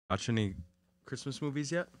Watch any Christmas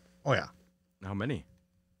movies yet? Oh, yeah. How many?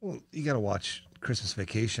 Well, you got to watch Christmas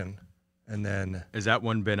Vacation, and then... Is that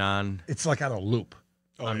one been on? It's like on a loop.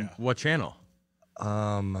 Oh, yeah. What channel?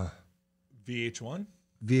 VH1?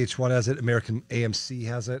 VH1 has it. American AMC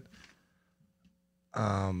has it.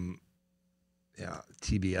 Yeah,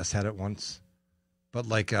 TBS had it once. But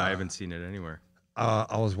like... I haven't seen it anywhere.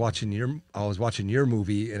 I was watching your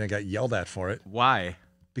movie, and I got yelled at for it. Why?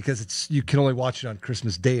 Because you can only watch it on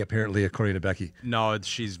Christmas Day, apparently, according to Becky. No,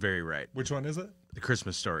 she's very right. Which one is it? The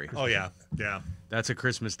Christmas Story. Oh, yeah. Yeah. That's a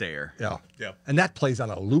Christmas dayer. Yeah. Yeah. And that plays on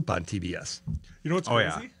a loop on TBS. You know what's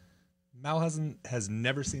crazy? Yeah. Mal has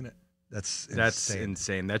never seen it. That's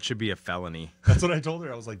insane. That should be a felony. That's what I told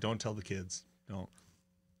her. I was like, don't tell the kids. Don't.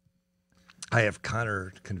 I have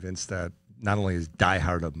Connor convinced that not only is Die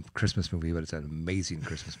Hard a Christmas movie, but it's an amazing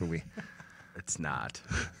Christmas movie. It's not.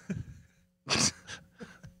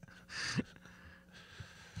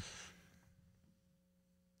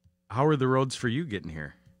 How are the roads for you getting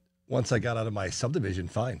here? Once I got out of my subdivision,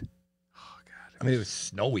 fine. Oh, God. I mean, it was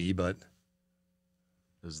snowy, but...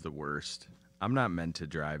 It was the worst. I'm not meant to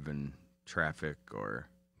drive in traffic or...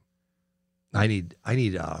 I need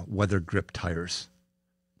weather grip tires.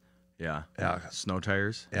 Yeah. Yeah. Snow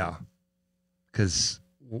tires? Yeah. Because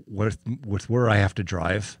with where I have to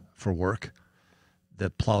drive for work, the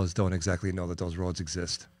plows don't exactly know that those roads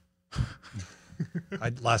exist.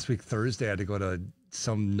 Last week, Thursday, I had to go to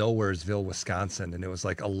some nowheresville, Wisconsin, and it was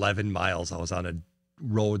like 11 miles. I was on a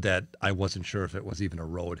road that I wasn't sure if it was even a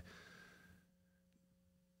road.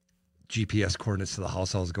 GPS coordinates to the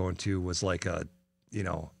house I was going to was like a,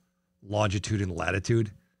 longitude and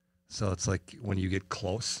latitude. So it's like when you get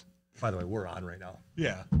close. By the way, we're on right now.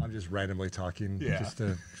 Yeah. I'm just randomly talking just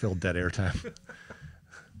to fill dead air time.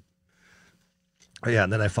 Yeah,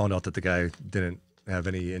 and then I found out that the guy didn't have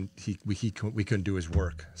any, and we couldn't do his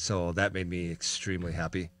work. So that made me extremely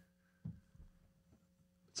happy.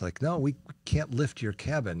 It's like, no, we can't lift your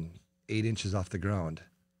cabin 8 inches off the ground.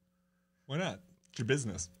 Why not? It's your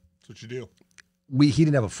business. It's what you do. He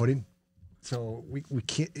didn't have a footing, so we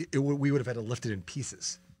can't. We would have had to lift it in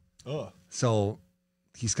pieces. Oh. So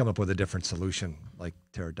he's come up with a different solution, like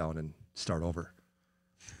tear it down and start over.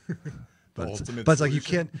 But it's like you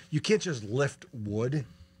can't just lift wood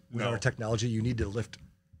with our technology. You need to lift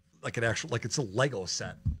like an actual, like it's a Lego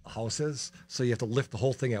set houses. So you have to lift the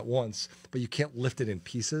whole thing at once, but you can't lift it in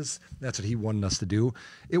pieces. That's what he wanted us to do.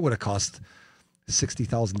 It would have cost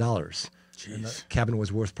 $60,000. And the cabin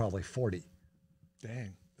was worth probably 40.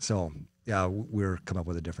 Dang. So yeah, we're coming up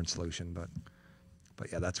with a different solution,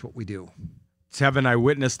 but yeah, that's what we do. Tevin, I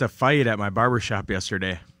witnessed a fight at my barbershop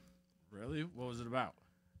yesterday. Really? What was it about?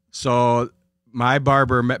 So my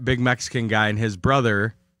barber, big Mexican guy, and his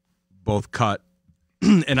brother both cut,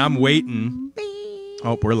 and I'm waiting.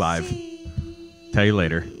 Oh, we're live. Tell you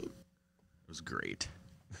later. It was great.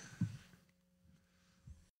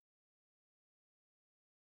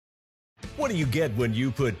 What do you get when you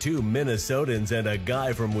put two Minnesotans and a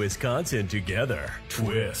guy from Wisconsin together?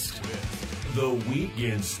 Twist. The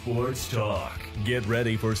weekend sports talk. Get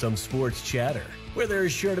ready for some sports chatter where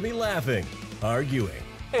there's sure to be laughing, arguing,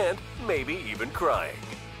 and maybe even crying.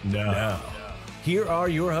 Now, here are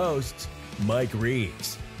your hosts, Mike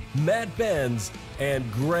Reeves, Matt Benz,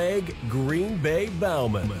 and Greg Green Bay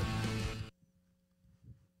Bauman.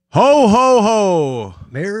 Ho, ho, ho.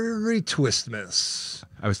 Merry Twistmas.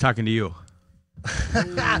 I was talking to you.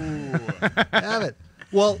 Have it.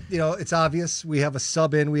 Well, it's obvious. We have a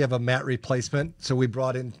sub in. We have a Matt replacement. So we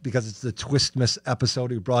brought in, because it's the Twistmas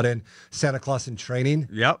episode, we brought in Santa Claus in training.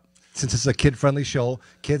 Yep. Since it's a kid-friendly show.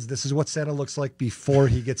 Kids, this is what Santa looks like before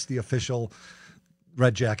he gets the official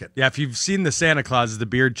red jacket. Yeah, if you've seen the Santa Claus, the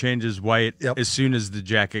beard changes white as soon as the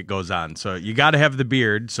jacket goes on. So you got to have the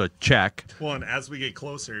beard, so check. Well, and as we get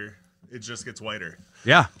closer, it just gets whiter.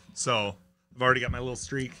 Yeah. So I've already got my little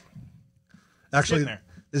streak. Actually, this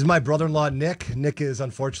is my brother-in-law, Nick. Nick is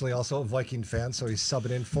unfortunately also a Viking fan, so he's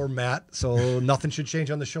subbing in for Matt. So nothing should change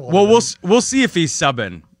on the show. Well, we'll see if he's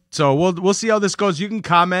subbing. So we'll see how this goes. You can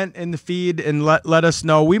comment in the feed and let us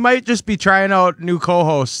know. We might just be trying out new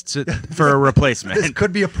co-hosts for a replacement. This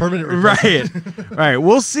could be a permanent replacement. Right.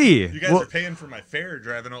 We'll see. You guys are paying for my fare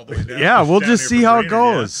driving all the way down. Yeah, we'll just see how it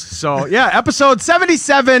goes. So, yeah, episode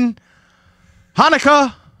 77,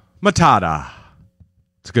 Hanukkah Matata.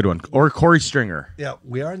 It's a good one. Or Corey Stringer. Yeah,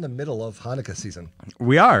 we are in the middle of Hanukkah season.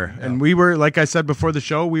 We are. Yeah. And we were, like I said before the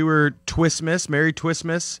show, we were Twistmas, Merry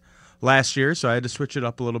Twistmas last year, so I had to switch it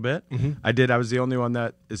up a little bit. I did. I was the only one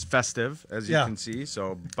that is festive, as you Yeah. can see.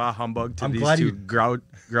 So bah humbug to I'm these glad two you-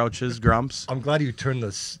 grouches, grumps. I'm glad you turned it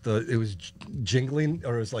was jingling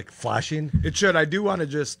or it was like flashing. It should. I do want to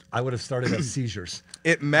just. I would have started at seizures.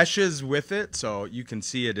 It meshes with it, so you can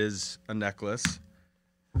see it is a necklace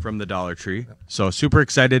from the Dollar Tree. So super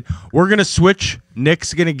excited. We're gonna switch.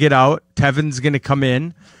 Nick's gonna get out. Tevin's gonna come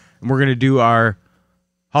in, and we're gonna do our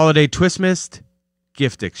holiday Twistmas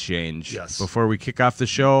gift exchange. Yes. Before we kick off the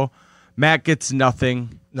show, Matt gets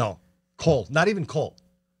nothing, No, cold. Not even cold.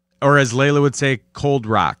 or as Layla would say, cold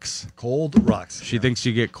rocks. Cold rocks. She thinks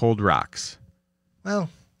you get cold rocks. Well,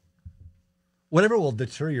 whatever will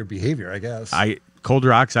deter your behavior, I guess. Cold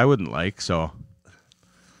rocks I wouldn't like. So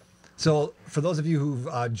So, for those of you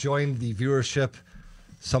who've joined the viewership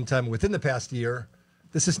sometime within the past year,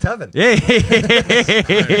 this is Tevin.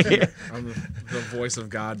 hey, I'm the voice of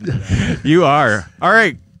God. Today. you are all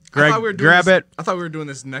right. I thought Greg, we were doing grab this- it. I thought we were doing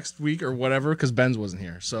this next week or whatever because Ben's wasn't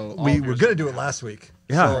here. So all We of were yours- going to do it last week.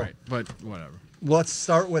 Yeah. So, right, but whatever. let's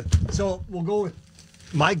start with. So, we'll go with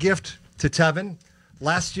my gift to Tevin.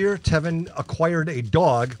 Last year, Tevin acquired a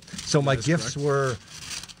dog. So, my gifts were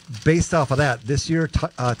based off of that. This year,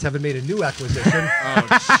 Tevin made a new acquisition.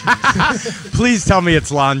 Please tell me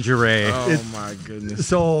it's lingerie. Oh my goodness!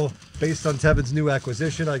 So, based on Tevin's new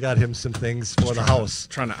acquisition, I got him some things for the house.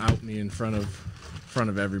 Trying to out me in front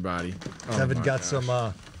of everybody. Oh Tevin my got gosh. some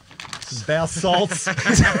bath salts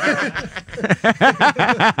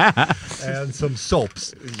and some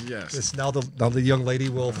soaps. Yes. This, now the young lady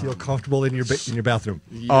will feel comfortable in your bathroom.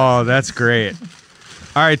 Oh, that's great.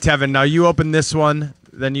 All right, Tevin. Now you open this one,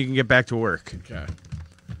 then you can get back to work. Okay.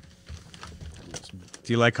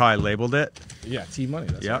 Do you like how I labeled it? Yeah, T Money.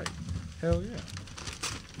 That's Yep. right. Hell yeah.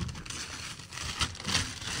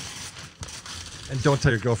 And don't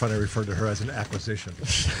tell your girlfriend I referred to her as an acquisition.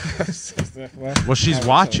 Well, she's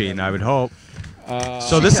watching, I would hope.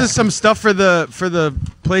 So this is some stuff for the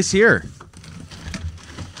place here.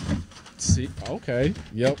 See, okay.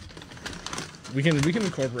 Yep. We can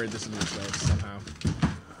incorporate this in the show somehow.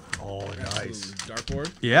 Oh, nice.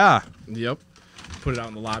 Dartboard. Yeah. Yep. Put it out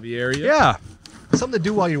in the lobby area. Yeah. Something to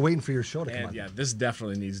do while you're waiting for your show to come And on. yeah, this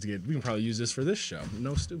definitely needs to get. We can probably use this for this show.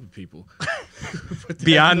 No stupid people. Put that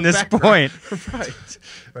Beyond in the this background. point.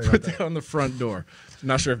 Right. Put that on the front door.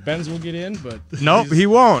 Not sure if Ben's will get in, but Nope, he's- he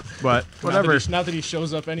won't. But not that whatever. Not that he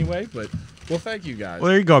shows up anyway, but well, thank you guys. Well,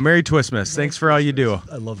 there you go. Merry Twistmas. Thanks for all you do.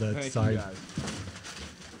 I love that Thank you sign. guys.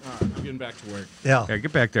 All right, I'm getting back to work. Yeah, Yeah,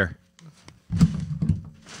 get back there.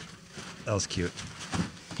 that was cute.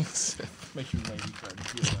 Make you lady try to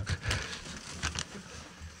feel that.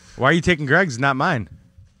 Why are you taking Greg's, not mine?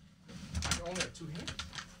 I only have two hands.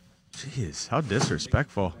 Jeez, how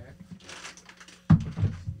disrespectful.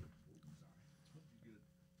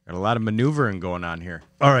 Got a lot of maneuvering going on here.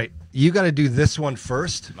 All right, you got to do this one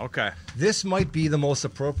first. Okay. This might be the most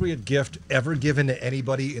appropriate gift ever given to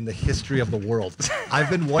anybody in the history of the world. I've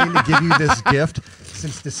been wanting to give you this gift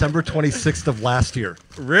since December 26th of last year.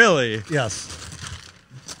 Really? Yes.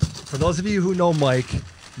 For those of you who know Mike,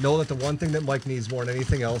 know that the one thing that Mike needs more than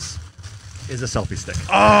anything else is a selfie stick.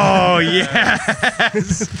 Oh,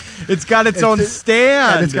 yes. It's got its own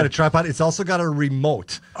stand. And it's got a tripod. It's also got a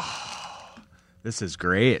remote. This is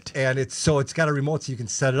great. And it's got a remote so you can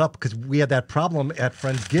set it up because we had that problem at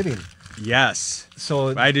Friendsgiving. Yes.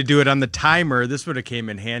 So I had to do it on the timer. This would have came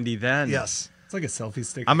in handy then. yes. It's like a selfie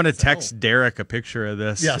stick. I'm going to text Derek a picture of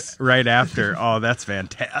this Yes. right after. Oh, that's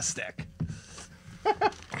fantastic.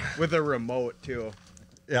 With a remote, too.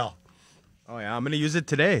 Yeah. Oh, yeah. I'm going to use it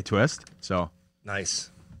today, Twist. So, Nice.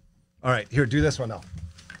 All right, here, do this one now.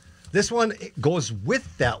 This one goes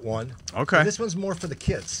with that one. Okay. And this one's more for the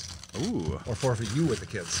kids, ooh. or for you with the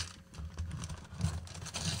kids.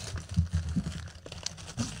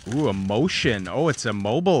 Ooh, emotion. Oh, it's a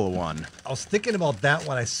mobile one. I was thinking about that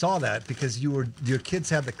when I saw that because your kids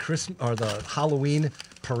had the Christmas or the Halloween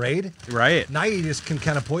parade. Right. Now you just can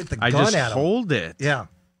kind of point the I gun just at them. hold it. Yeah.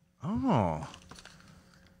 Oh.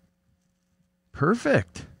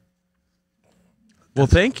 Perfect. Well,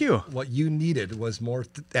 thank you. What you needed was more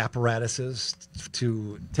apparatuses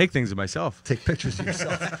to Take things to myself. take pictures of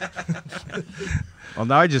yourself. Well,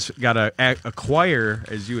 now I just got to acquire,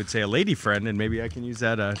 as you would say, a lady friend, and maybe I can use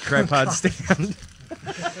that tripod stand.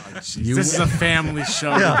 This is a family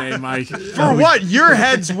show today, Mike. For what? Your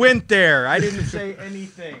heads went there. I didn't say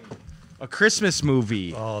anything. A Christmas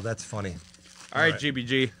movie. Oh, that's funny. All right,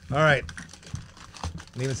 GBG. All right.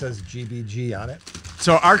 It even says GBG on it.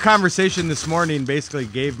 So our conversation this morning basically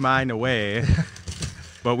gave mine away,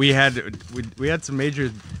 but we had some major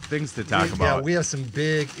things to talk about. Yeah, we have some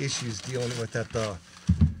big issues dealing with at the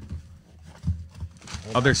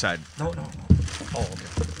Other side. No. Oh,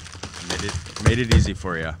 okay. Made it easy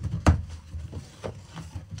for you.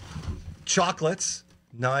 Chocolates.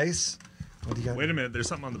 Nice. What do you got? Wait a minute. There's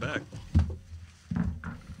something on the back.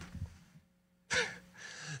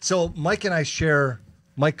 So Mike and I share.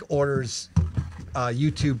 Mike orders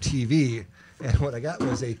YouTube TV, and what I got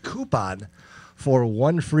was a coupon for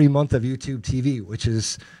 1 free month of YouTube TV, which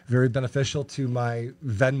is very beneficial to my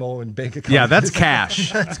Venmo and bank account. Yeah, that's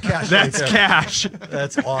cash. That's cash. That's right there. cash.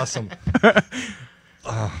 That's awesome.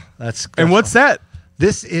 That's And what's that?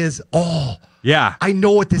 This is. Oh, Yeah. I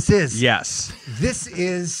know what this is. Yes. This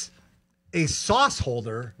is a sauce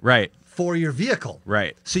holder Right. for your vehicle.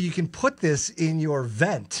 Right. So you can put this in your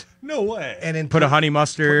vent No way. and then Put a honey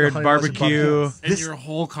mustard, honey mustard barbecue. barbecue. And your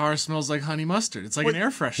whole car smells like honey mustard. It's like an air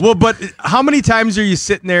freshener. Well, but how many times are you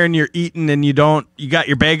sitting there and you're eating and you got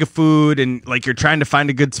your bag of food and like you're trying to find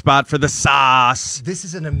a good spot for the sauce? This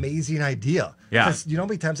is an amazing idea. Yeah. 'Cause you know how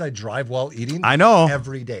many times I drive while eating? I know.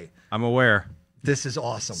 Every day. I'm aware. This is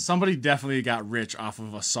awesome. Somebody definitely got rich off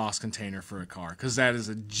of a sauce container for a car because that is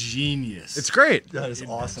a genius. It's great. That is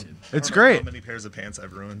awesome. It's How great. many pairs of pants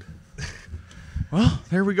I've ruined? Well,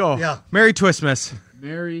 there we go. Yeah. Merry Twistmas.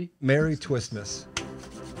 Merry. Merry Twistmas.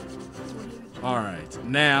 All right.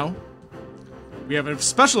 Now, we have a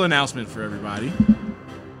special announcement for everybody.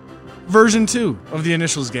 Version 2 of the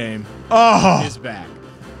Initials game is back.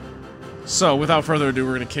 So, without further ado,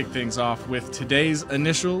 we're going to kick things off with today's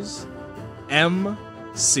initials,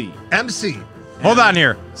 MC. MC. Hold on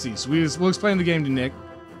here. So we'll explain the game to Nick.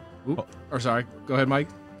 Oop, or sorry, go ahead, Mike.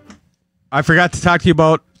 I forgot to talk to you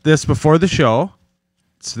about this before the show.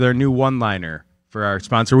 It's their new one-liner for our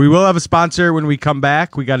sponsor. We will have a sponsor when we come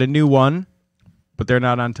back. We got a new one, but they're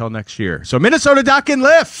not on until next year. So Minnesota Dock and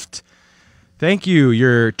Lift. Thank you.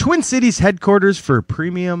 Your Twin Cities headquarters for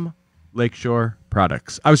premium lakeshore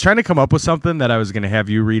products. I was trying to come up with something that I was going to have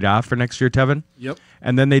you read off for next year, Tevin. Yep.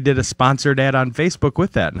 And then they did a sponsored ad on Facebook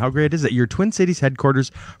with that. And how great is it? Your Twin Cities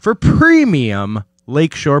headquarters for premium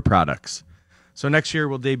lakeshore products. So next year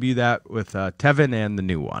we'll debut that with Tevin and the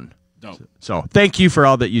new one. Dope. So thank you for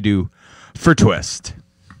all that you do for Twist.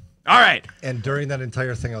 All right. And during that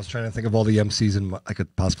entire thing, I was trying to think of all the MCs and I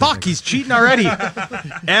could possibly. Fuck, think he's cheating already.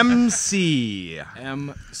 MC.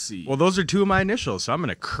 MC. Well, those are two of my initials, so I'm going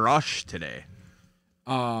to crush today.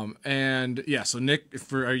 And yeah, so Nick,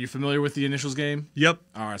 are you familiar with the initials game? Yep.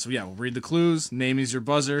 All right, so yeah, we'll read the clues. Name is your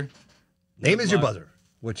buzzer. Name is your buzzer,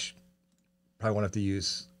 which probably won't have to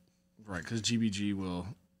use. Right, because GBG will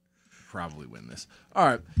probably win this. All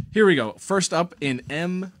right, here we go. First up in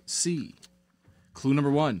MC. Clue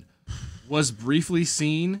number 1. Was briefly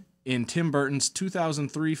seen in Tim Burton's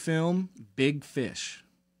 2003 film Big Fish.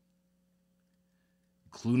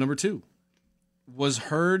 Clue number 2. Was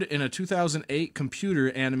heard in a 2008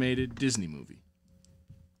 computer animated Disney movie.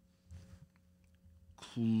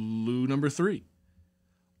 Clue number 3.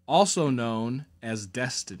 Also known as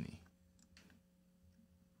Destiny.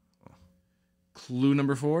 Clue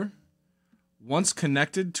number 4. Once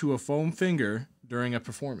connected to a foam finger during a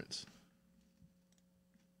performance.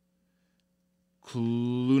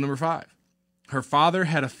 Clue number 5. Her father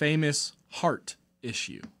had a famous heart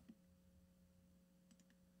issue.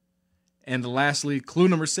 And lastly, clue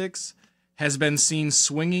number 6, has been seen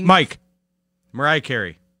swinging. Mike. Mariah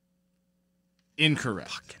Carey.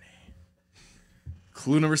 Incorrect.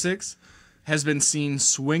 Clue number 6, has been seen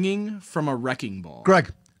swinging from a wrecking ball.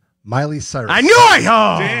 Greg, Miley Cyrus. I knew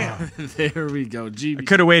I. Oh. There we go. GB.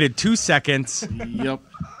 Could have waited 2 seconds. Yep.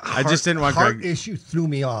 I just didn't want Heart Greg. issue threw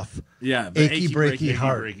me off. Yeah. the Achy, breaky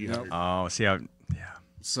heart. Oh, see how. Yeah.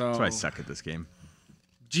 So That's why I suck at this game.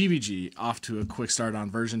 GBG off to a quick start on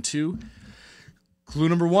version 2. Clue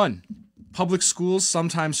number 1. Public schools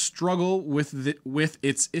sometimes struggle with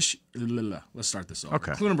its issue. Let's start this over.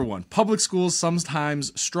 Okay. Clue number 1. Public schools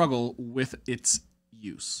sometimes struggle with its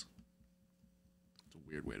use. It's a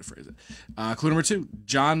weird way to phrase it. Clue number 2.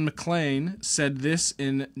 John McClane said this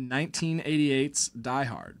in 1988's Die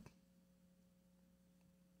Hard.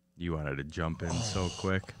 You wanted to jump in so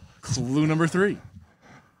quick. Clue number 3.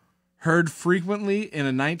 Heard frequently in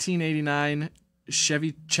a 1989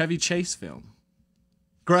 Chevy Chase film.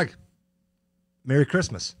 Greg, Merry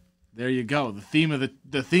Christmas. There you go. The theme of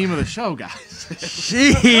the show, guys.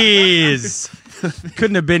 Jeez.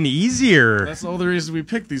 Couldn't have been easier. That's all the reason we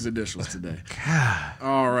picked these initials today. God.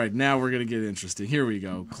 All right, now we're gonna get interesting. Here we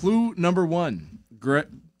go. Clue number 1.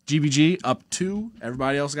 GBG up 2.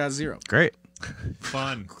 Everybody else got 0. Great.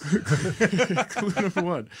 Fun. Clue number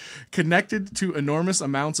 1. Connected to enormous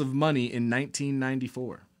amounts of money in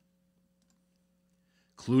 1994.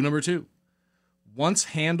 Clue number 2. Once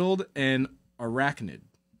handled an arachnid.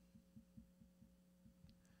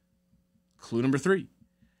 Clue number 3.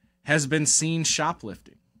 Has been seen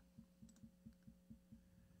shoplifting.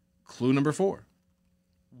 Clue number 4.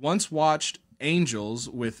 Once watched Angels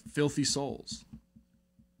with Filthy Souls.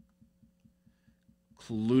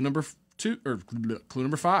 Clue number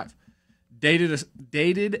 5.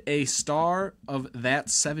 Dated a star of That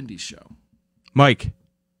 70s Show. Mike.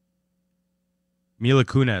 Mila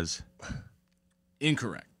Kunis.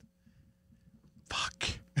 Incorrect. Fuck.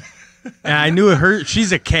 And I knew her.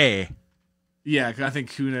 She's a K. Yeah, I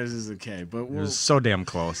think Kunis is a K, but It was so damn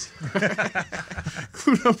close.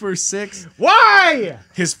 Clue number 6. Why?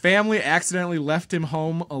 His family accidentally left him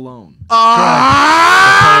home alone.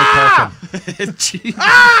 Gee.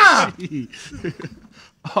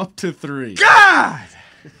 Up to 3. God!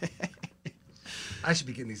 I should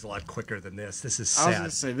be getting these a lot quicker than this. This is I was sad.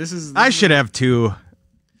 gonna say this is. I should have 2.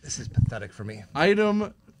 This is pathetic for me.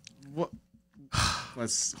 Item. What?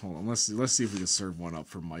 Let's hold on. Let's see if we can serve one up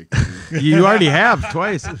for Mike. You already have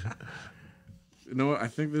twice. You know what? I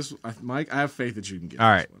think Mike. I have faith that you can get. All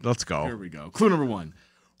this right, one. let's go. Here we go. Clue number 1.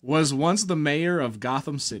 Was once the mayor of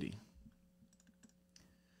Gotham City.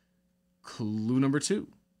 Clue number 2.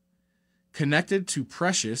 Connected to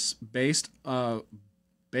Precious, based of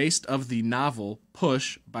the novel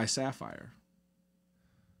Push by Sapphire.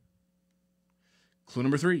 Clue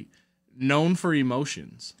number 3. Known for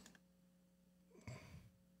emotions.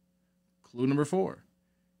 Clue number 4.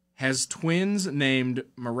 Has twins named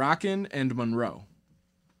Moroccan and Monroe.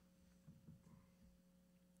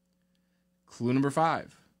 Clue number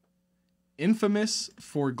 5. Infamous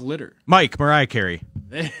for glitter. Mike, Mariah Carey.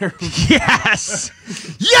 There. Yes!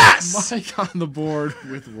 Yes! Mike on the board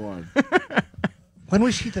with 1. When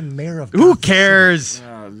was she the mayor of Who Gotham cares?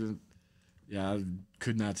 Yeah, I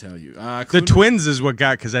could not tell you. The twins is what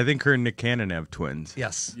got, because I think her and Nick Cannon have twins. City?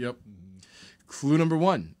 Yes. Yep. Clue number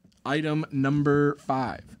 1. Item number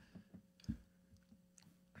 5.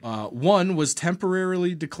 1 was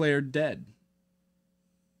temporarily declared dead.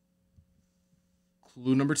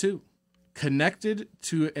 Clue number 2. Connected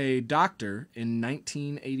to a doctor in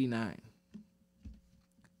 1989.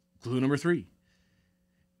 Clue number 3.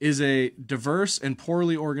 Is a diverse and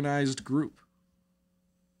poorly organized group.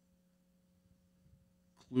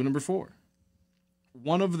 Clue number 4.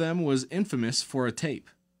 One of them was infamous for a tape.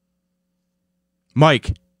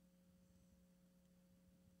 Mike.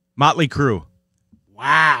 Motley Crue.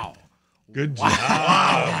 Wow. Good job.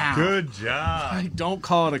 Wow. Good job. I don't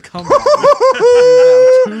call it a comeback.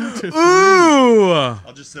 2 to 3. Ooh.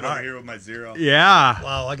 I'll just sit over here with my 0. Yeah.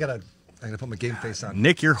 Wow, I gotta put my game face on.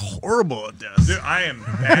 Nick, you're horrible at this. Dude, I am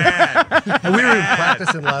bad. And we were in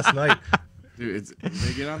practicing last night. Dude,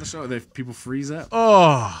 they get on the show, people freeze up.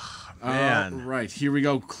 Oh, man. Right, here we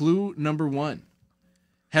go. Clue number 1.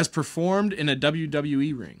 Has performed in a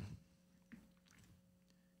WWE ring.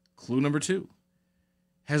 Clue number 2.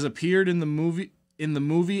 Has appeared in the movie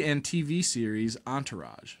and TV series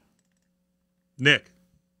Entourage. Nick.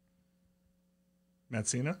 Matt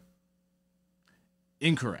Cena?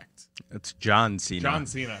 Incorrect. It's John Cena. John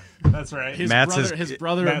Cena. That's right. His Matt's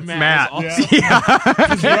brother Matt's Matt. Matt. is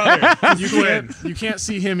also- His brother. You can't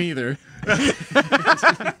see him either.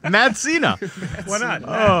 Matt Cena. Why not?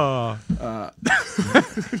 Oh.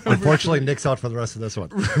 Unfortunately, Nick's out for the rest of this one.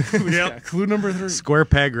 Yeah, clue number 3. Square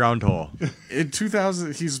peg, round hole. In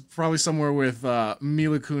 2000, he's probably somewhere with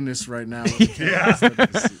Mila Kunis right now.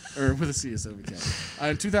 Or with a C instead of a K.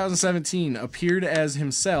 In 2017, appeared as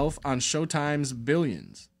himself on Showtime's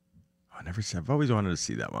Billions. I've always wanted to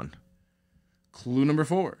see that one. Clue number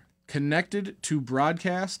 4. Connected to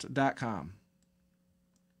broadcast.com.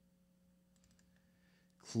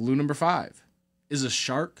 Clue number 5. Is a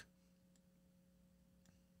shark.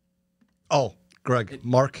 Oh, Greg,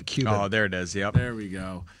 Mark Cuban. Oh, there it is. Yep. There we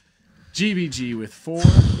go. GBG with 4.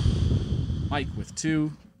 Mike with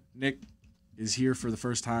 2. Nick is here for the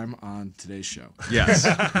first time on today's show. Yes.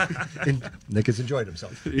 And Nick has enjoyed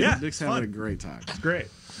himself. Yeah, Nick's fun. having a great time. It's great.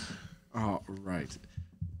 All right.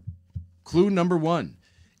 Clue number 1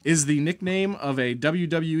 is the nickname of a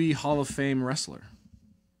WWE Hall of Fame wrestler.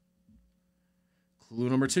 Clue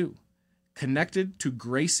number 2, connected to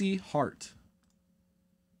Gracie Hart.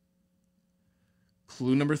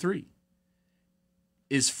 Clue number 3,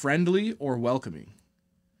 is friendly or welcoming.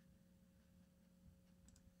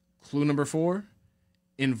 Clue number 4,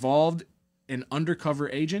 involved an undercover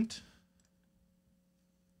agent.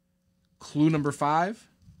 Clue number 5,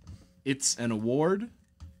 it's an award.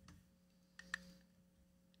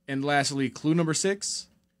 And lastly, clue number 6,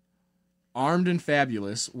 Armed and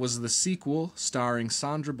Fabulous was the sequel starring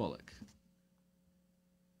Sandra Bullock.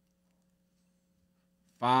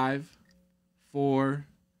 5, 4,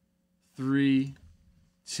 3,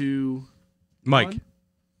 2, Mike. one.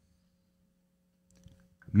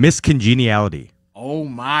 Miscongeniality. Oh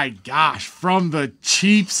my gosh! From the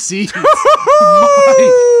cheap seats, Mike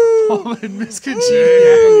pulling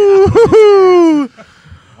miscongeniality.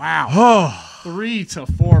 Wow.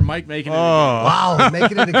 3-4. Mike making it. Wow,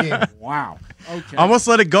 making it a game. Wow. Okay. Almost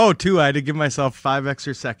let it go, too. I had to give myself 5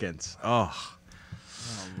 extra seconds. Oh.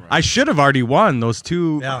 Right. I should have already won those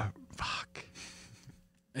 2. Yeah. Fuck.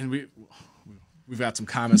 And we've got some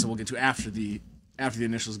comments that we'll get to after the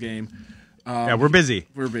initials game. Yeah, we're busy.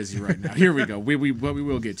 We're busy right now. Here we go. We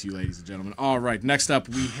will get to you, ladies and gentlemen. All right. Next up,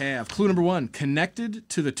 we have clue number 1. Connected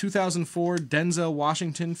to the 2004 Denzel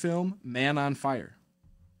Washington film Man on Fire.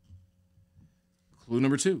 Clue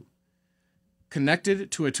number 2.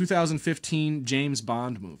 Connected to a 2015 James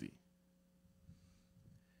Bond movie.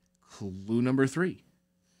 Clue number 3.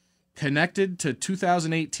 Connected to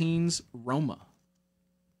 2018's Roma.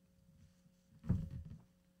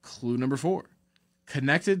 Clue number 4.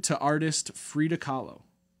 Connected to artist Frida Kahlo.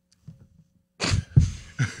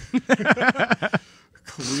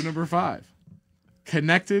 Clue number 5.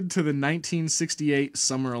 Connected to the 1968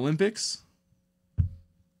 Summer Olympics.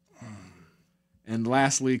 And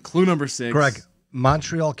lastly, clue number 6. Greg,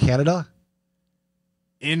 Montreal, Canada?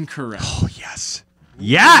 Incorrect. Oh, yes.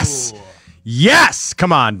 Yes. Yes.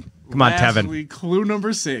 Come on. Come on, Tevin. Lastly, clue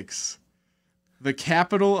number 6. The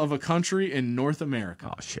capital of a country in North America.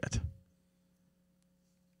 Oh, shit.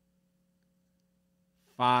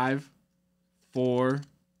 5, 4,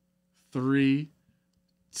 3,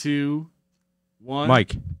 2, 1.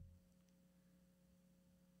 Mike.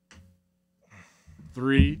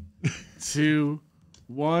 3, 2,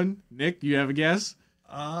 1. Nick, you have a guess?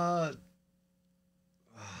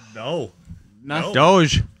 No. Nothing.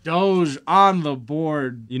 Doge. Doge on the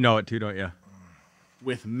board You know it, too, don't you?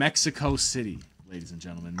 with Mexico City, ladies and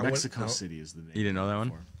gentlemen. wouldn't- Mexico no. City is the name. You didn't know that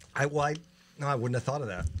one? I wouldn't have thought of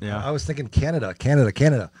that. Yeah. I was thinking Canada.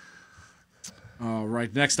 All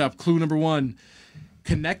right, next up, clue number 1.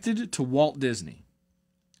 Connected to Walt Disney.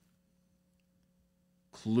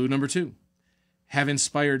 Clue number 2. Have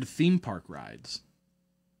inspired theme park rides.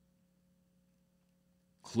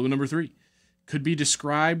 Clue number 3. Could be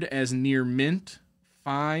described as near mint,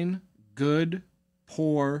 fine, good,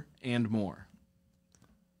 poor, and more.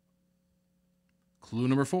 Clue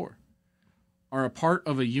number 4. Are a part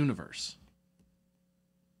of a universe.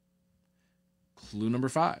 Clue number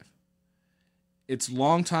 5. Its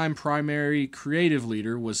longtime primary creative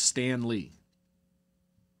leader was Stan Lee.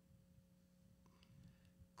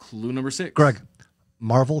 Clue number 6. Greg,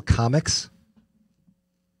 Marvel Comics?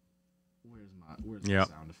 Where's my Yep.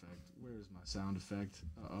 sound effect? Where's my sound effect?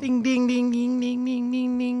 Uh-oh. Ding, ding, ding, ding, ding, ding,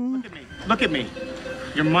 ding, ding. Look at me. Look at me.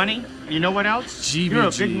 Your money. You know what else? GBG You're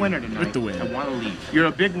a big winner tonight. with the win. I want to leave. You're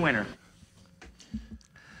a big winner.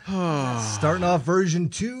 Starting off version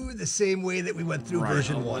 2 the same way that we went through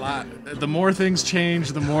version 1. The more things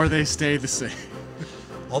change, the more they stay the same.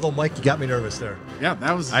 Although, Mike, you got me nervous there. Yeah,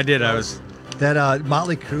 that was. I did. I was. That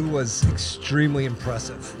Motley Crue was extremely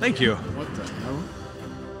impressive. Thank you. What the hell?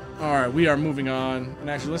 All right, we are moving on. And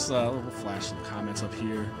actually, we'll flash some comments up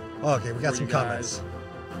here. Okay, we got for some you comments.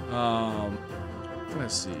 guys.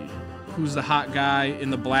 Let's see. Who's the hot guy in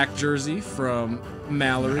the black jersey from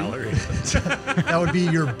Mallory? That would be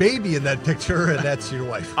your baby in that picture, and that's your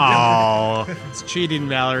wife. Oh, it's cheating,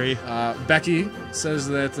 Mallory. Becky says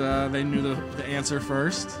that they knew the answer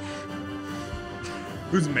first.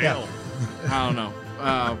 Who's male? I don't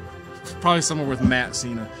know. Probably somewhere with Matt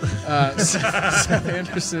Cena. Seth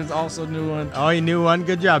Anderson also knew one. Oh, you knew one.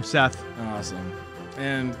 Good job, Seth. Awesome.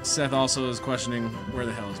 And Seth also is questioning where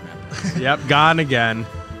the hell is Matt. Yep, gone again.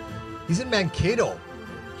 He's in Mankato,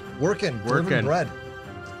 working. Delivering bread.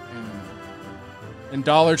 And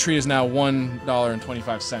Dollar Tree is now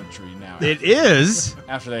 $1.25 tree now. It is.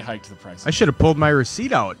 After they hiked the price. I should have pulled my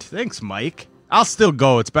receipt out. Thanks, Mike. I'll still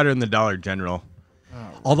go. It's better than the Dollar General.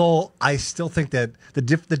 Although I still think that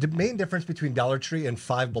the main difference between Dollar Tree and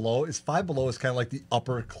Five Below is Five Below is kind of like the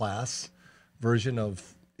upper class version of,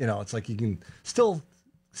 it's like you can still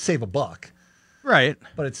save a buck, Right.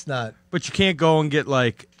 but it's not. But you can't go and get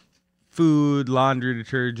like food, laundry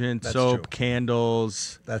detergent, That's soap, true.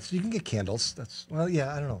 candles. You can get candles. I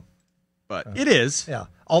don't know. But it is. Yeah.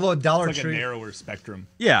 Although Dollar It's like Tree, a narrower spectrum.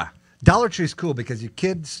 Yeah. Dollar Tree is cool because your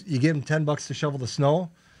kids, you give them $10 to shovel the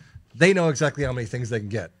snow. They know exactly how many things they can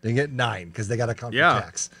get. They can get 9 because they got to count Yeah. for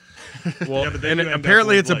tax. Well, but then and you end up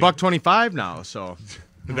apparently with, it's like- $1.25 now. So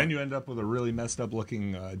But then you end up with a really messed up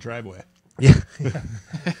looking driveway. Yeah.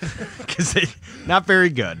 because not very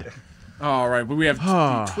good. All right, but we have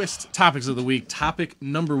the twist topics of the week. Topic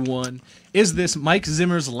number 1. Is this Mike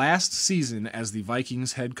Zimmer's last season as the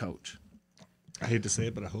Vikings head coach? I hate to say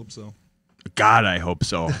it, but I hope so. God, I hope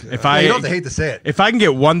so. If You don't have to hate to say it. If I can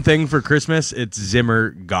get one thing for Christmas, it's Zimmer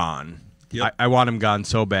gone. Yep. I want him gone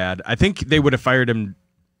so bad. I think they would have fired him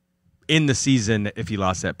in the season if he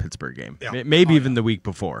lost that Pittsburgh game. Yeah. Maybe even the week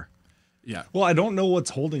before. Yeah. Well, I don't know what's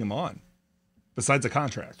holding him on besides a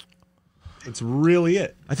contract. That's really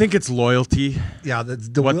it. I think it's loyalty. Yeah,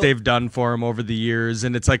 What they've done for him over the years,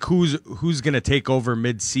 and it's like who's going to take over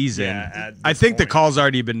mid-season. Yeah, I think the call's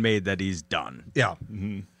already been made that he's done. Yeah.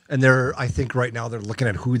 Mm-hmm. And I think right now they're looking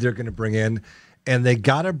at who they're going to bring in, and they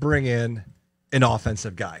got to bring in an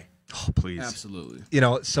offensive guy. Oh, please. Absolutely.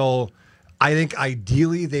 So I think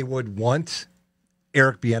ideally they would want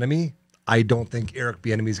Eric Bieniemy. I don't think Eric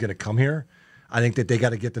Bieniemy is going to come here. I think that they got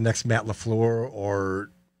to get the next Matt LaFleur or,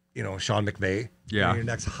 Sean McVay. Yeah. Your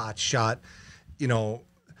next hot shot.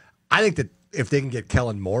 I think that if they can get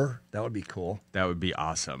Kellen Moore, that would be cool. That would be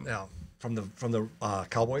awesome. Yeah. From the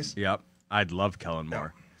Cowboys. Yep. I'd love Kellen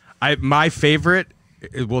Moore. My favorite,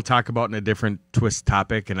 we'll talk about in a different twist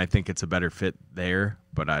topic, and I think it's a better fit there,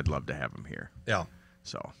 but I'd love to have him here. Yeah.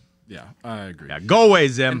 So, Yeah, I agree. yeah, go away,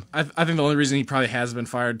 Zim. I think the only reason he probably has been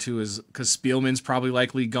fired too is because Spielman's probably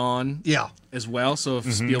likely gone. Yeah. As well. So if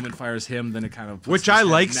Spielman fires him, then it kind of puts Which his I head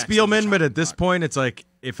like next to the Spielman, but chopping at this block. point, it's like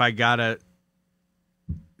if I got to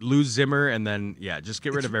lose Zimmer and then, just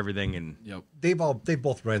get rid of everything and, Yep. They've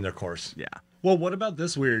both ran their course, yeah. Well, what about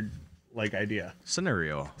this weird idea?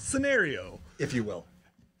 Scenario. if you will.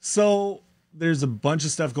 So there's a bunch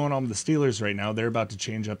of stuff going on with the Steelers right now. They're about to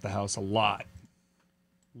change up the house a lot.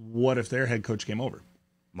 What if their head coach came over?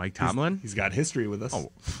 Mike Tomlin? He's got history with us.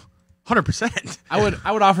 Oh, 100%.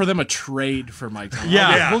 I would offer them a trade for Mike Tomlin.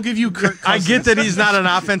 Yeah. We'll give you Kirk I Cousins. get that he's not an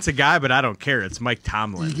offensive guy, but I don't care. It's Mike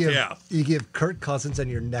Tomlin. You give Kirk Cousins and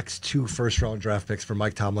your next 2 first-round draft picks for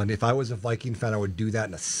Mike Tomlin. If I was a Viking fan, I would do that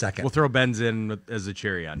in a second. We'll throw Benz in as a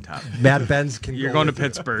cherry on top. Matt Benz can. You're go going to with it.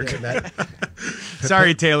 Pittsburgh. Yeah, Matt,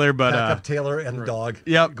 Sorry, Taylor, but back up Taylor and the dog.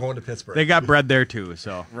 Yep. Going to Pittsburgh. they got bread there too.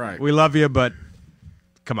 So Right. we love you, but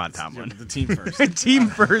come on, Tomlin. The team first. Team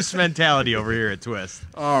first mentality over here at Twist.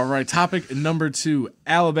 All right, topic number 2.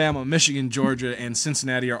 Alabama, Michigan, Georgia, and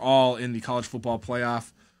Cincinnati are all in the college football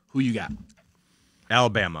playoff. Who you got?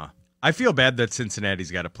 Alabama. I feel bad that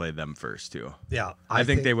Cincinnati's got to play them first too. Yeah, I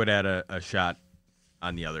think they would add a shot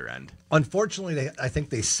on the other end. Unfortunately, I think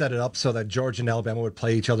they set it up so that Georgia and Alabama would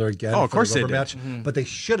play each other again. Oh, of for course the they rubber did. match. But they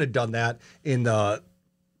should have done that in the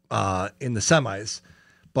semis.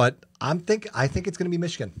 But I think it's going to be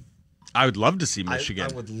Michigan. I would love to see Michigan.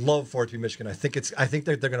 I would love for it to be Michigan. I think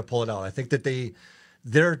they're going to pull it out. I think that the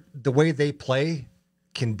way they play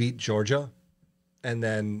can beat Georgia, and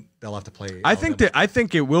then they'll have to play. I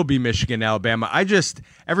think it will be Michigan, Alabama.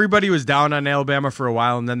 Everybody was down on Alabama for a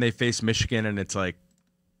while, and then they faced Michigan, and it's like,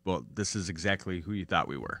 well, this is exactly who you thought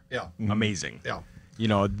we were. Yeah. Amazing. Yeah.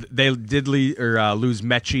 They did lose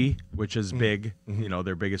Mechie, which is big.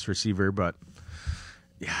 Their biggest receiver, but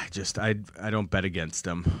yeah, I don't bet against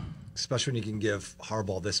them. Especially when you can give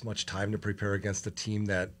Harbaugh this much time to prepare against a team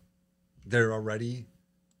that they're already,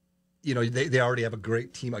 they already have a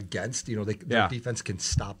great team against. Their defense can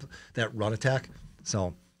stop that run attack.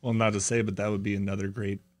 So, Well, not to say, but that would be another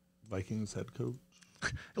great Vikings head coach.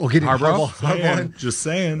 we'll get Harbaugh? in. Just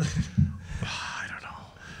saying.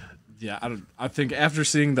 Yeah, I think after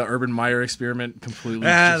seeing the Urban Meyer experiment completely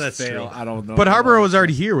that's fail, true. I don't know. But Harbaugh was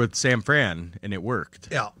already here with Sam Fran, and it worked.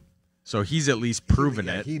 Yeah. So he's at least proven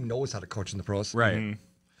Yeah, it. he knows how to coach in the pros. Right.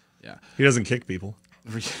 Yeah. He doesn't kick people.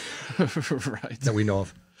 Right. That we know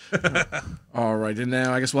of. All right, and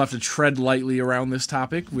now I guess we'll have to tread lightly around this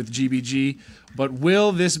topic with GBG. But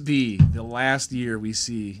will this be the last year we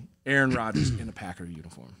see Aaron Rodgers in a Packer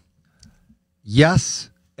uniform? Yes,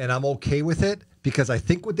 and I'm okay with it because I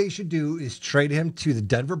think what they should do is trade him to the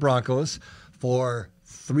Denver Broncos for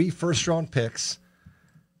 3 first-round picks.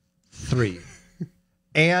 3.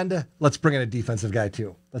 And let's bring in a defensive guy,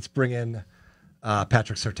 too. Let's bring in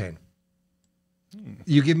Patrick Surtain.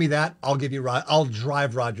 You give me that, I'll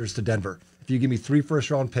drive Rodgers to Denver. If you give me 3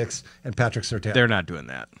 first-round picks and Patrick Surtain. They're not doing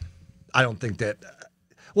that. I don't think that.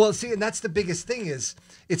 Well, see, and that's the biggest thing is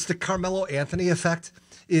it's the Carmelo Anthony effect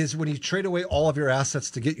is when you trade away all of your assets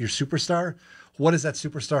to get your superstar, what does that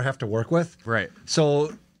superstar have to work with? Right.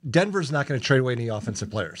 So Denver's not going to trade away any offensive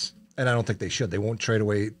players, and I don't think they should. They won't trade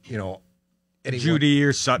away, anyone. Judy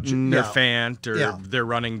or Sutton or Yeah. Fant or Yeah. their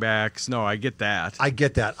running backs. No, I get that. I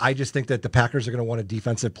get that. I just think that the Packers are going to want a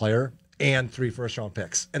defensive player and 3 first-round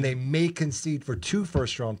picks, and they may concede for 2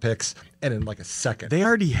 first-round picks and in like a second. They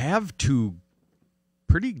already have 2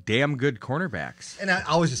 pretty damn good cornerbacks. And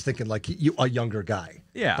I was just thinking like a younger guy.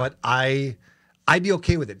 Yeah. But I I'd be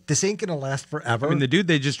okay with it. This ain't gonna last forever. I mean, the dude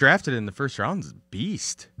they just drafted in the first round is a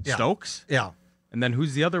beast. Yeah. Stokes. Yeah. And then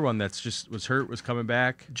who's the other one that's just was hurt, was coming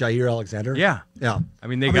back? Jair Alexander. Yeah. Yeah. I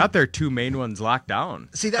mean, they got their two main ones locked down.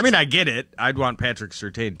 See, I that's- mean, I get it. I'd want Patrick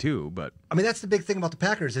Surtain too, but I mean, that's the big thing about the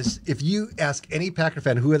Packers is if you ask any Packer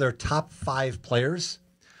fan who are their top 5 players,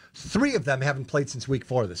 3 of them haven't played since week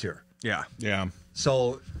 4 this year. yeah. Yeah.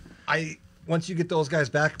 So once you get those guys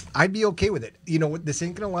back, I'd be okay with it. You know, this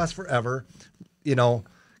ain't gonna last forever. You know,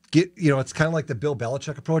 it's kind of like the Bill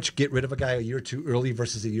Belichick approach. Get rid of a guy a year too early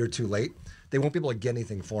versus a year too late. They won't be able to get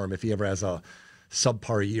anything for him if he ever has a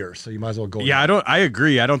subpar year. So you might as well go. Yeah, I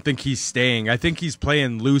agree. I don't think he's staying. I think he's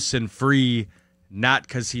playing loose and free, not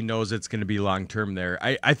because he knows it's going to be long term there.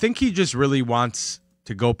 I think he just really wants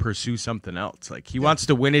to go pursue something else. Like he wants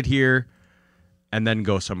to win it here and then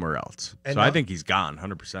go somewhere else. And so I think he's gone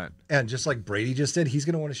 100%. And just like Brady just did, he's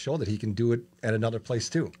going to want to show that he can do it at another place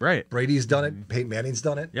too. Right. Brady's done it. Peyton Manning's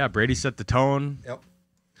done it. Yeah, Brady set the tone. Yep.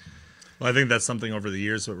 Well, I think that's something over the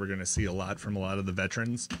years that we're going to see a lot from a lot of the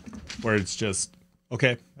veterans, where it's just,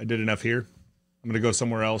 okay, I did enough here. I'm going to go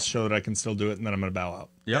somewhere else, show that I can still do it, and then I'm going to bow out.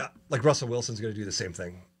 Yep. Yeah. Like Russell Wilson's going to do the same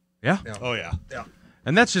thing. Yeah. Oh, yeah. Yeah.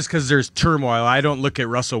 And that's just because there's turmoil. I don't look at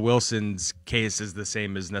Russell Wilson's case as the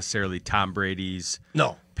same as necessarily Tom Brady's,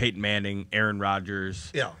 No. Peyton Manning, Aaron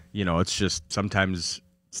Rodgers. Yeah. You know, it's just sometimes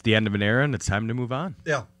it's the end of an era and it's time to move on.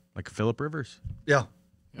 Yeah. Like Phillip Rivers. Yeah.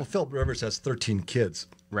 Well, Philip Rivers has 13 kids.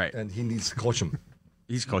 Right. And he needs to coach them.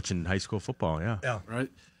 He's coaching high school football, yeah. Yeah. Right.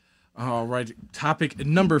 All right. Topic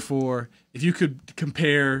number 4. If you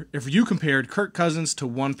compared Kirk Cousins to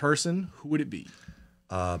one person, who would it be?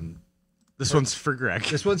 This one's for Greg.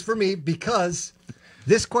 This one's for me because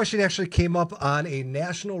this question actually came up on a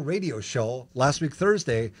national radio show last week,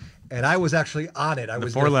 Thursday, and I was actually on it. I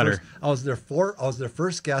was their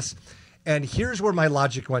first guest. And here's where my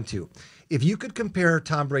logic went to. If you could compare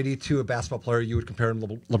Tom Brady to a basketball player, you would compare him to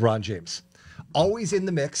LeBron James. Always in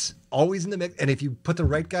the mix, always in the mix. And if you put the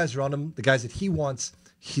right guys around him, the guys that he wants,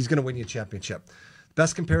 he's going to win you a championship.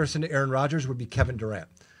 Best comparison to Aaron Rodgers would be Kevin Durant.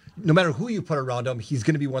 No matter who you put around him, he's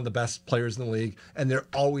going to be one of the best players in the league, and they're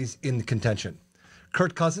always in contention.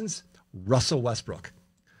 Kirk Cousins, Russell Westbrook.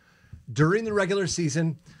 During the regular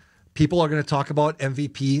season, people are going to talk about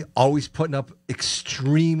MVP, always putting up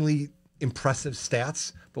extremely impressive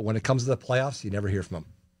stats, but when it comes to the playoffs, you never hear from him.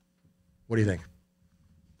 What do you think?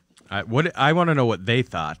 I want to know what they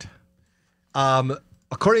thought.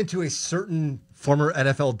 According to a certain former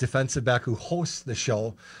NFL defensive back who hosts the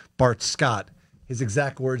show, Bart Scott, his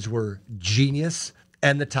exact words were genius,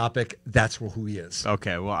 and the topic, that's who he is.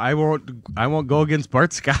 Okay, well, I won't go against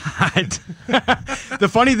Bart Scott. The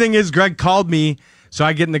funny thing is, Greg called me, so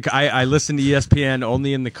I listen to ESPN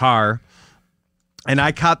only in the car, and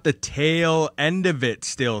I caught the tail end of it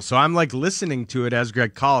still. So I'm like listening to it as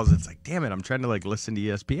Greg calls. It's like, damn it, I'm trying to like listen to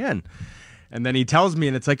ESPN. And then he tells me,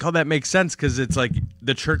 and it's like, oh, that makes sense because it's like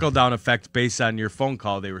the trickle-down effect based on your phone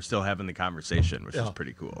call. They were still having the conversation, which is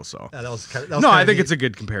pretty cool. So I think it's a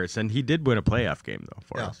good comparison. He did win a playoff game, though,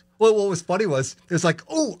 for us. Well, what was funny was, it was like,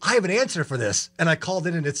 oh, I have an answer for this. And I called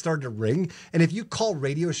in, and it started to ring. And if you call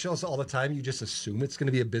radio shows all the time, you just assume it's going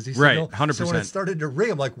to be a busy signal. Right, 100%. So when it started to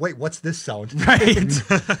ring, I'm like, wait, what's this sound? Right.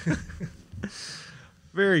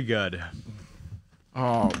 Very good.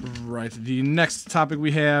 All right. The next topic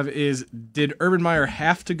we have is, did Urban Meyer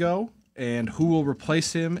have to go, and who will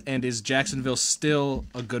replace him, and is Jacksonville still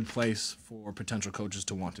a good place for potential coaches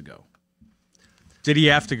to want to go? Did he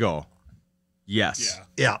have to go? Yes.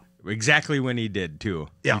 Yeah. Exactly when he did, too.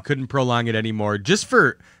 Yeah. You couldn't prolong it anymore just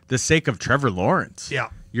for the sake of Trevor Lawrence. Yeah.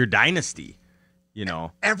 Your dynasty, you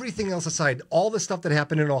know. Everything else aside, all the stuff that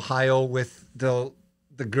happened in Ohio with the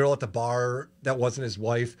girl at the bar that wasn't his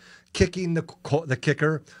wife, kicking the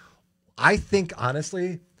kicker, I think,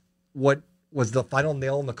 honestly, what was the final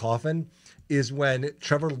nail in the coffin is when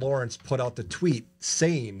Trevor Lawrence put out the tweet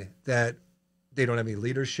saying that they don't have any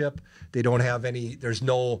leadership. They don't have any, there's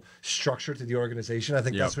no structure to the organization. I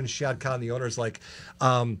think that's when Shad Khan, the owner, is like,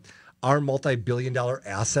 our multi-billion-dollar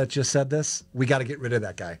asset just said this. We got to get rid of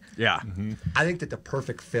that guy. Yeah. Mm-hmm. I think that the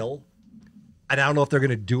perfect fill, and I don't know if they're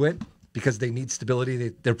going to do it because they need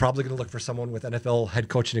stability. They're probably going to look for someone with NFL head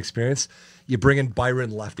coaching experience. You bring in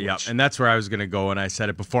Byron Leftwich. Yeah, and that's where I was going to go, and I said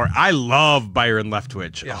it before. I love Byron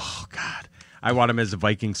Leftwich. Yeah. Oh, God. I want him as a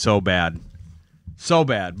Viking so bad. So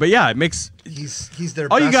bad. But, yeah, it makes... He's their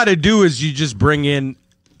all best. you got to do is you just bring in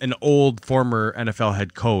an old former NFL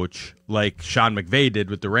head coach like Sean McVay did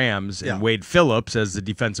with the Rams and Wade Phillips as the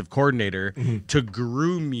defensive coordinator to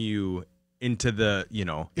groom you into the make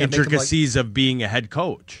him intricacies of being a head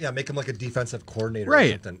coach. Yeah, make him like a defensive coordinator or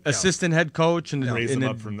Right. something. Assistant head coach and Raise and him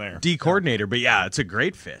a up from there. D coordinator. But yeah, it's a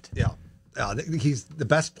great fit. Yeah. He's the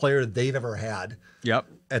best player they've ever had Yep.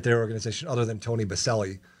 at their organization other than Tony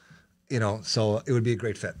Baselli. So it would be a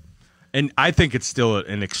great fit. And I think it's still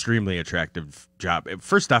an extremely attractive job.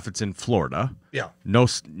 First off, it's in Florida. Yeah. No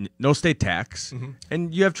state tax.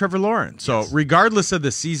 And you have Trevor Lawrence. So regardless of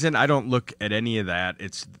the season, I don't look at any of that.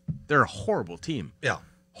 They're a horrible team. Yeah.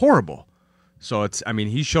 Horrible. So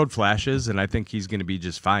he showed flashes, and I think he's going to be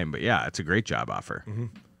just fine. But yeah, it's a great job offer.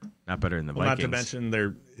 Not better than the Vikings. Not to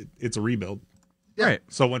mention it's a rebuild. Right.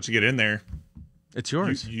 So once you get in there, it's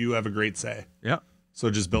yours. you have a great say. Yeah. So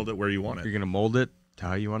just build it where you want it. You're going to mold it to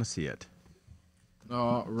how you want to see it.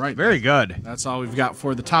 All right. Very good. That's all we've got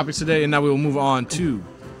for the topics today, and now we will move on to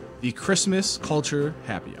the Christmas Culture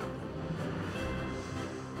Happy Hour.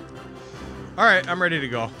 All right, I'm ready to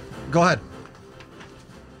go. Go ahead.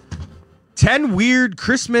 10 weird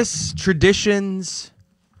Christmas traditions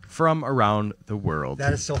from around the world.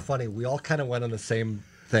 That is so funny. We all kind of went on the same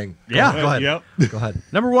thing. Yeah. Go ahead. Yep. Go ahead.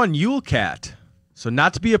 Number 1, Yule Cat. So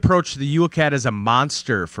not to be approached, the Yule Cat is a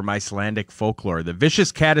monster from Icelandic folklore. The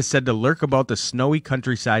vicious cat is said to lurk about the snowy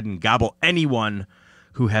countryside and gobble anyone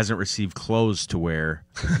who hasn't received clothes to wear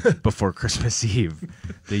before Christmas Eve.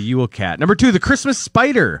 The Yule Cat. Number 2, the Christmas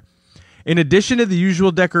Spider. In addition to the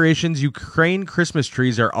usual decorations, Ukraine Christmas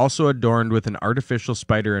trees are also adorned with an artificial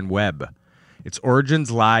spider and web. Its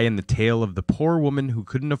origins lie in the tale of the poor woman who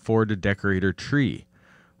couldn't afford to decorate her tree.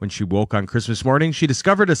 When she woke on Christmas morning, she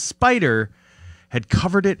discovered a spider had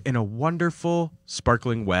covered it in a wonderful,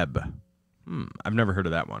 sparkling web. I've never heard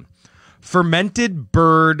of that one. Fermented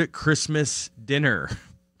bird Christmas dinner.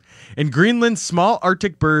 In Greenland, small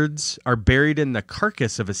Arctic birds are buried in the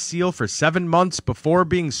carcass of a seal for 7 months before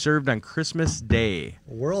being served on Christmas Day.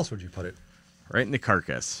 Where else would you put it? Right in the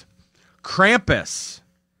carcass. Krampus.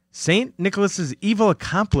 St. Nicholas's evil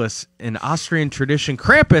accomplice in Austrian tradition.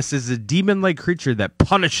 Krampus is a demon-like creature that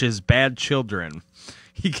punishes bad children.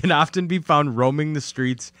 He can often be found roaming the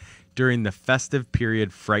streets during the festive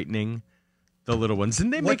period, frightening the little ones.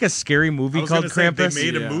 Didn't they make a scary movie called Krampus?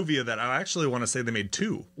 They made a movie of that. I actually want to say they made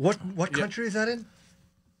 2. What country is that in?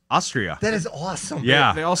 Austria. That is awesome.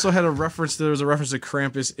 Yeah. They also had a reference. There was a reference to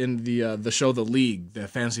Krampus in the show The League, the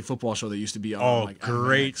fantasy football show that used to be on. Oh,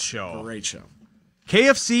 great show. Great show.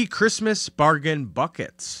 KFC Christmas bargain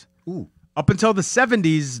buckets. Ooh. Up until the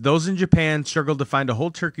 70s, those in Japan struggled to find a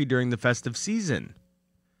whole turkey during the festive season.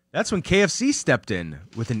 That's when KFC stepped in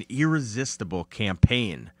with an irresistible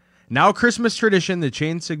campaign. Now a Christmas tradition, the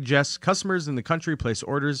chain suggests customers in the country place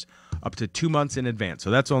orders up to 2 months in advance.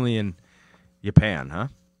 So that's only in Japan, huh?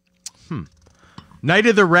 Night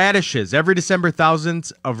of the Radishes. Every December,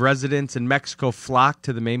 thousands of residents in Mexico flock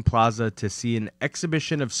to the main plaza to see an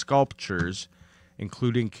exhibition of sculptures,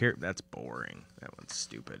 including... That's boring. That one's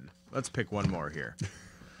stupid. Let's pick one more here.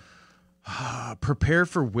 Prepare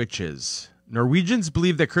for witches. Norwegians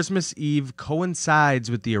believe that Christmas Eve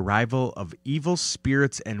coincides with the arrival of evil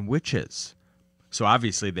spirits and witches. So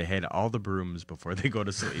obviously they had all the brooms before they go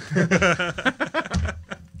to sleep.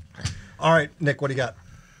 All right, Nick, what do you got?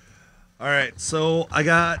 All right, so I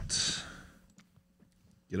got,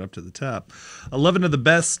 get up to the top, 11 of the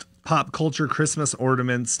best pop culture Christmas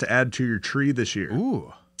ornaments to add to your tree this year.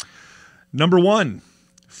 Ooh. Number 1,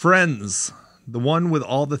 Friends, the one with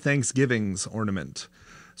all the Thanksgivings ornament.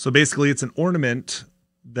 So basically it's an ornament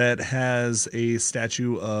that has a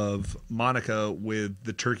statue of Monica with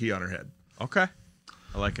the turkey on her head. Okay.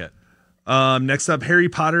 I like it. Next up, Harry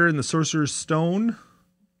Potter and the Sorcerer's Stone.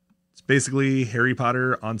 It's basically Harry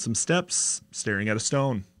Potter on some steps staring at a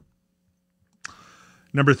stone.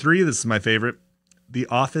 Number 3, this is my favorite, the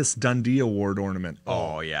Office Dundee Award ornament.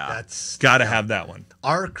 Oh, yeah. That's Gotta have that one.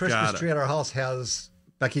 our Christmas tree at our house has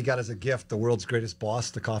Becky got as a gift the world's greatest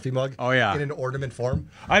boss, the coffee mug. Oh, yeah. In an ornament form.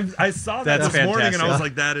 I saw that That's this morning and I was fantastic.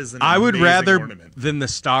 like, that is an I would amazing rather ornament. than the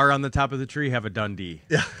star on the top of the tree have a Dundee.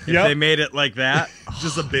 Yeah. If Yep. they made it like that,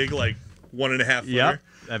 Just a big, 1.5 footer. yep,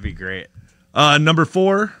 that'd be great. Number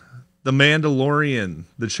 4, the Mandalorian,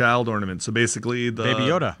 the child ornament. So basically the Baby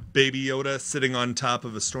Yoda. Baby Yoda sitting on top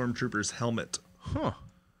of a stormtrooper's helmet. Huh.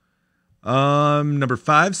 Number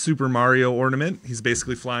 5, Super Mario ornament. He's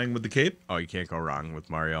basically flying with the cape. Oh, you can't go wrong with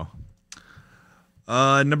Mario.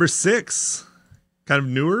 Number 6, kind of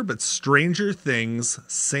newer, but Stranger Things,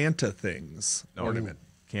 Santa Things ornament.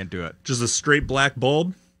 Can't do it. Just a straight black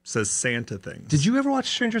bulb, says Santa Things. Did you ever watch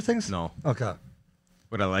Stranger Things? No. Okay.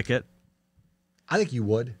 Would I like it? I think you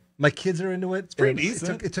would. My kids are into it. It's pretty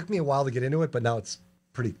decent. It took me a while to get into it, but now it's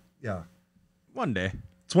pretty, yeah. One day.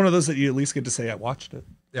 It's one of those that you at least get to say, I watched it.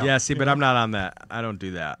 Yeah, see, but I'm not on that. I don't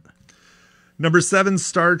do that. Number 7,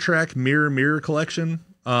 Star Trek Mirror Collection.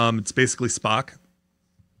 It's basically Spock.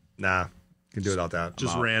 Nah, can do without that.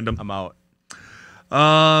 Just random. I'm out.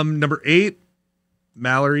 Number 8,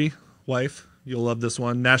 Mallory, wife. You'll love this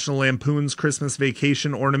one. National Lampoon's Christmas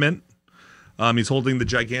Vacation ornament. He's holding the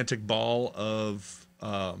gigantic ball of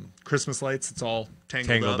Christmas lights. It's all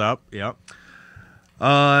tangled up. Yep.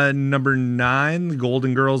 Number 9, the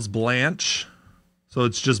Golden Girls Blanche. So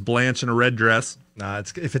it's just Blanche in a red dress. Nah,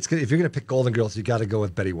 if you're gonna pick Golden Girls, you got to go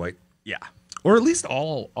with Betty White. Yeah. Or at least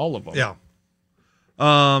all of them. Yeah.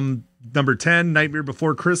 Number 10, Nightmare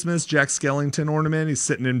Before Christmas, Jack Skellington ornament. He's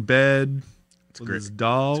sitting in bed with his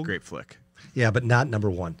dog. It's a great flick. Yeah, but not number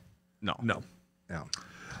 1. No. Yeah.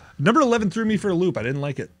 Number 11 threw me for a loop. I didn't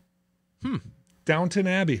like it. Downton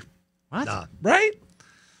Abbey. What? Nah. Right?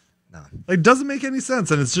 No. It doesn't make any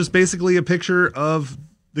sense. And it's just basically a picture of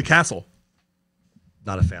the castle.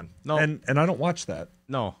 Not a fan. No. And I don't watch that.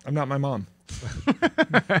 No. I'm not my mom.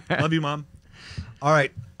 Love you, Mom. All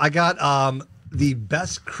right. I got the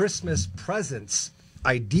best Christmas presents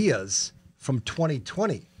ideas from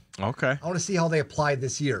 2020. Okay. I want to see how they apply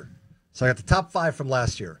this year. So I got the top 5 from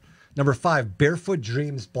last year. Number 5, Barefoot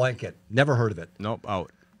Dreams blanket. Never heard of it. Nope.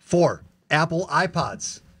 Out. 4, Apple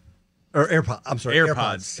iPods. Or AirPods. I'm sorry,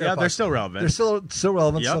 AirPods. Yeah, they're AirPods. still relevant. They're still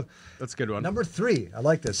relevant. Yep. So, That's a good one. number 3, I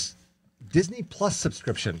like this. Disney Plus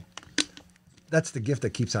subscription. That's the gift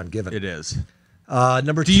that keeps on giving. It is.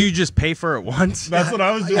 Number 2. Do you just pay for it once? That's what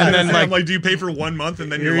I was doing. Yeah, And and then, then, I'm like, do you pay for 1 month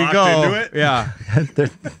and then Here you're you locked go. into it? Yeah.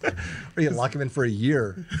 or you lock them in for a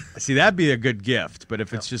year? See, that'd be a good gift. But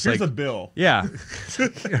if it's just Here's like, a bill. yeah,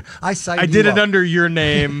 I signed I you did it up. under your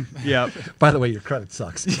name. Yep. By the way, your credit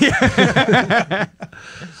sucks.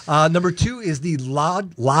 Number 2 is the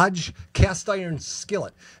Lodge cast iron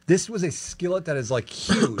skillet. This was a skillet that is like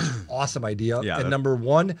huge, awesome idea. Yeah, and that- number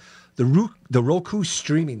 1, the Roku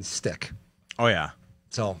streaming stick. Oh yeah.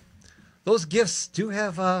 So those gifts do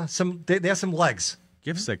have some. They have some legs.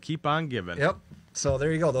 Gifts that keep on giving. Yep. So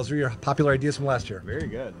there you go. Those are your popular ideas from last year. Very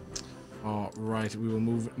good. All right, we will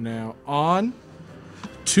move now on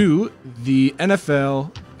to the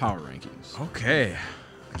NFL Power Rankings. Okay.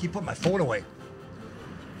 I keep putting my phone away.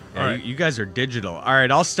 Yeah, you guys are digital. All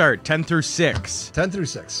right, I'll start 10 through 6. 10 through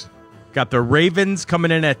 6. Got the Ravens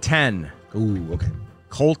coming in at 10. Ooh, okay.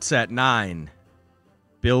 Colts at 9.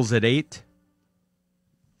 Bills at 8.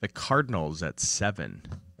 The Cardinals at 7.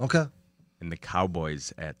 Okay. And the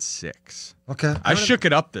Cowboys at 6. Okay. I shook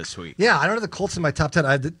it up this week. Yeah, I don't have the Colts in my top 10.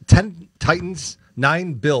 I had the 10 Titans,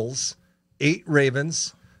 9 Bills, 8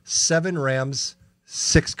 Ravens, 7 Rams,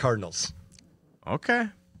 6 Cardinals. Okay.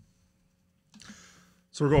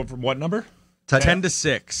 So we're going from what number? 10 to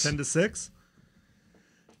 6. 10 to 6.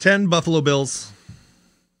 10 Buffalo Bills.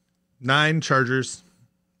 9 Chargers.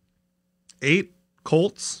 8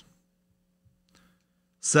 Colts.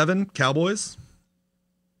 7 Cowboys.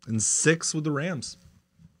 And 6 with the Rams.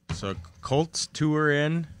 So Colts 2 are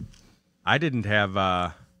in. I didn't have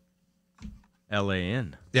LA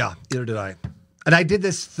in. Yeah, either did I. And I did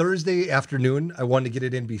this Thursday afternoon. I wanted to get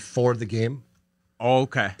it in before the game. Oh,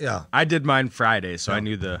 okay. Yeah. I did mine Friday, so I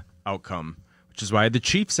knew the outcome, which is why I had the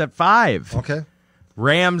Chiefs at 5. Okay.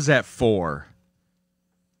 Rams at 4.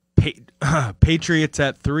 Patriots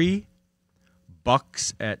at 3.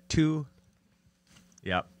 Bucks at 2.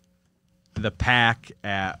 Yep. The Pack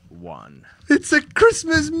at 1. It's a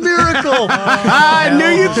Christmas miracle. I knew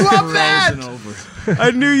you'd love that. Frozen over.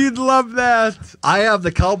 I knew you'd love that. I have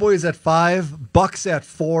the Cowboys at 5, Bucks at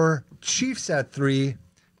 4, Chiefs at 3,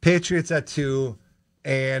 Patriots at 2,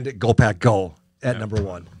 and Go Pack Go at number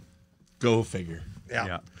 1. Go figure.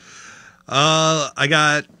 Yeah. I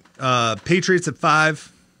got Patriots at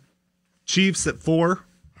 5. Chiefs at 4.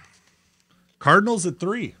 Cardinals at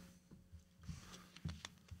 3.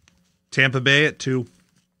 Tampa Bay at 2.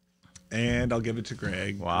 And I'll give it to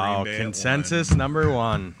Greg. Wow, Green Bay at consensus number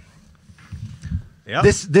 1. Yep.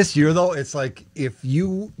 This year though, it's like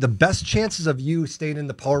the best chances of you staying in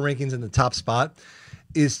the power rankings in the top spot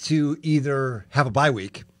is to either have a bye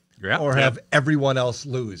week or have everyone else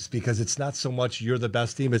lose, because it's not so much you're the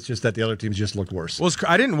best team, it's just that the other teams just looked worse. Well,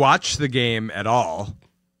 I didn't watch the game at all,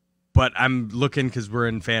 but I'm looking because we're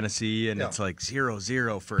in fantasy and it's like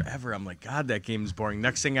 0-0 forever. I'm like, God, that game's boring.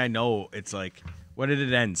 Next thing I know, it's like, what did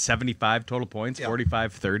it end? 75 total points,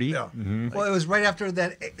 45-30. Yeah. Well, it was right after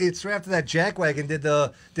that. It's right after that Jackwagon did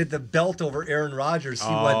the belt over Aaron Rodgers.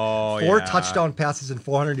 He went 4 touchdown passes and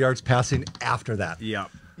 400 yards passing after that. Yeah.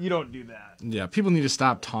 You don't do that. Yeah, people need to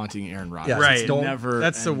stop taunting Aaron Rodgers. Yes, Right. don't- Never.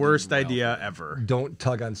 That's the ended worst well. idea ever. Don't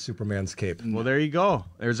tug on Superman's cape. Well, there you go.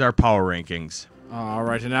 There's our power rankings. All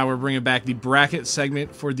right, and now we're bringing back the bracket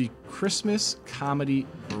segment for the Christmas comedy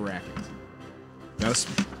bracket. This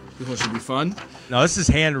one should be fun. No, this is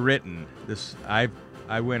handwritten. I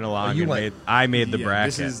went along I made the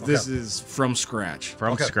bracket. This is from scratch.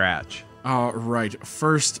 From scratch. All right,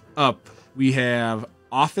 first up we have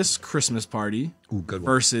Office Christmas Party good one.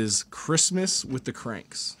 versus Christmas with the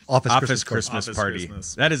Cranks. Office Christmas Office Party.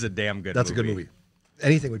 Christmas. That is a damn good That's movie. a good movie.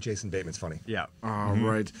 Anything with Jason Bateman's funny. Yeah. All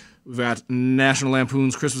right, we've got National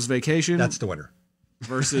Lampoon's Christmas Vacation That's the winner.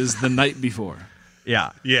 versus The Night Before.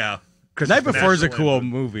 Yeah. Yeah. Night Before is a National cool Lampoon.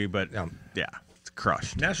 movie, but yeah, it's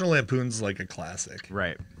crushed. National Lampoon's like a classic.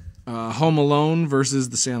 Right. Home Alone versus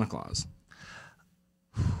The Santa Claus.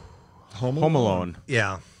 Home Alone.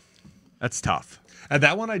 Yeah. That's tough. And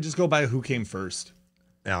that one I just go by who came first.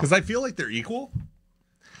 Yeah. Because I feel like they're equal.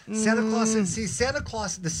 Santa Claus,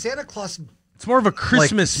 the Santa Claus, It's more of a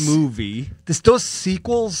Christmas movie. those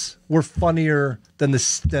sequels were funnier than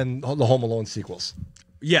the Home Alone sequels.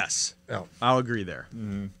 Yes. Yeah. I'll agree there.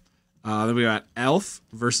 Then we got Elf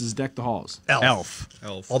versus Deck the Halls. Elf.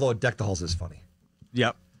 Although Deck the Halls is funny.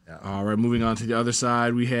 Yep. All right, moving on to the other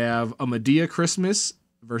side, we have A Medea Christmas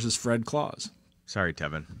versus Fred Claus. Sorry,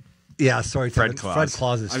 Tevin. Yeah, sorry, Fred Tevin. Claus. Fred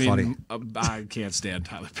Claus is I funny. mean, I can't stand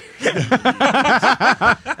Tyler Perry.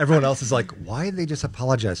 Everyone else is like, why did they just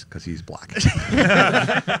apologize? Because he's black.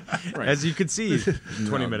 As you could see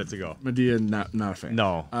 20 minutes ago. Medea, not a fan.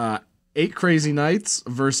 No. 8 Crazy Nights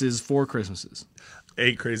versus 4 Christmases.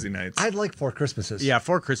 8 Crazy Nights. I'd like 4 Christmases. Yeah,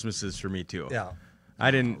 4 Christmases for me, too. Yeah.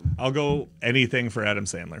 I'll go anything for Adam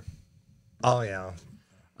Sandler. Oh, yeah.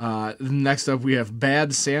 Next up, we have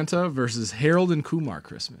Bad Santa versus Harold and Kumar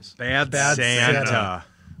Christmas. Bad Santa.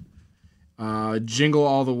 Jingle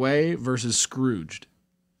All the Way versus Scrooged.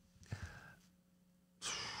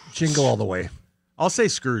 Jingle all the way. I'll say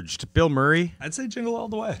Scrooged. Bill Murray. I'd say Jingle All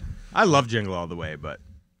the Way. I love Jingle All the Way, but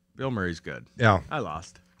Bill Murray's good. Yeah. I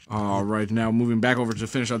lost. All right, now moving back over to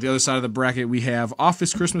finish out the other side of the bracket, we have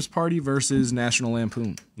Office Christmas Party versus National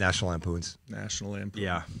Lampoon. National Lampoons. National Lampoon.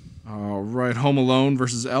 Yeah. All right, Home Alone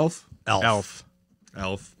versus Elf. Elf.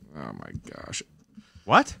 Elf. Oh my gosh,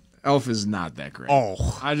 What? Elf is not that great.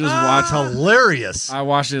 Oh. I just watched. Hilarious. I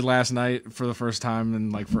watched it last night for the first time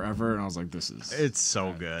in like forever, and I was like, "This is It's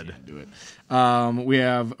so good. do it." We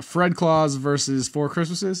have Fred Claus versus 4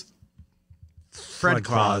 Christmases. Fred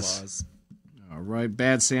Claus. All right,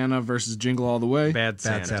 Bad Santa versus Jingle All the Way. Bad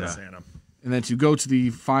Santa. Santa. And then to go to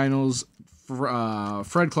the finals,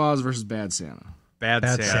 Fred Claus versus Bad Santa. Bad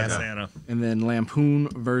Bad Santa. Santa. And then Lampoon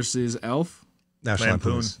versus Elf. National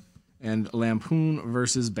Lampoon. Lampoons. And Lampoon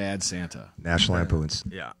versus Bad Santa. National Lampoons.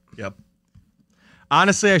 Yeah. Yep.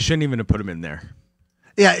 Honestly, I shouldn't even have put him in there.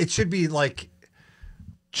 Yeah, it should be like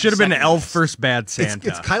Should have been Second Elf best. first, Bad Santa.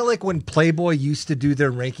 it's kind of like when Playboy used to do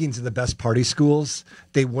their rankings of the best party schools.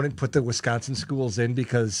 They wouldn't put the Wisconsin schools in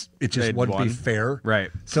because it just They'd wouldn't be won. fair. Right.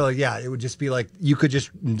 So yeah, it would just be like you could just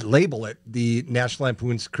label it the National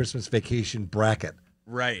Lampoon's Christmas Vacation bracket.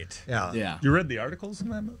 Right. Yeah. Yeah. You read the articles in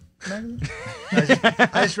that magazine?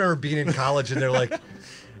 I just remember being in college and they're like,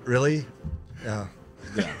 really? Yeah.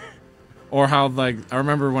 Or how, like, I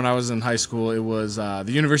remember when I was in high school, it was the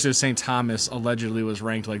University of St. Thomas allegedly was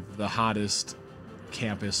ranked like the hottest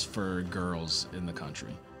campus for girls in the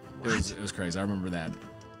country. It was crazy. I remember that.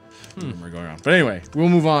 Rumor going on. But anyway, we'll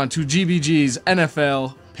move on to GBG's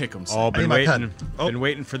NFL Pick'em. Oh, I been need my waiting. pen. Been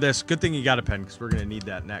waiting for this. Good thing you got a pen because we're going to need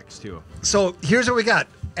that next, too. So here's what we got.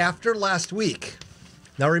 After last week,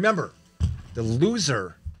 now remember, the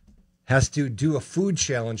loser has to do a food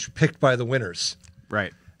challenge picked by the winners.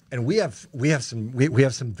 Right. And we have some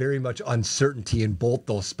very much uncertainty in both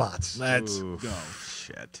those spots. Let's Oof. go.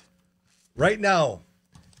 Shit. Right now,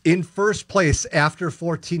 in first place after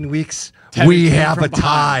 14 weeks, Tevin we came have from a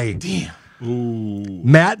tie. behind.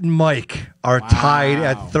 Damn. Matt and Mike are tied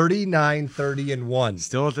at 39-30-1.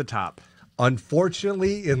 Still at the top.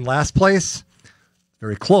 Unfortunately, in last place,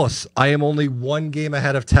 very close. I am only 1 game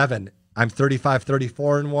ahead of Tevin. I'm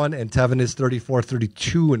 35-34-1, and Tevin is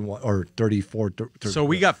 34-32-1, or 34. So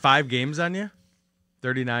we got 5 games on you?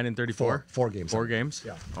 39 and 34? Four games. 4 games?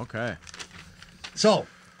 Yeah. Okay. So,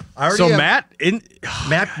 I already So have-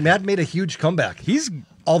 Matt, Matt made a huge comeback. he's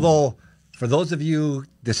Although, for those of you,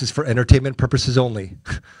 this is for entertainment purposes only.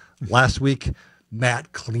 Last week,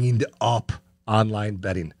 Matt cleaned up online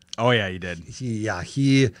betting. Oh yeah, he did. He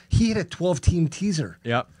hit a 12-team teaser.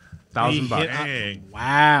 Yep. He $1,000. hit- Dang.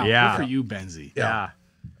 Wow. Yeah. Good for you, Benzie. Yeah.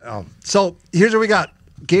 So here's what we got.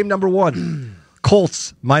 Game number 1.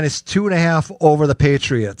 Colts -2.5 over the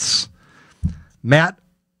Patriots. Matt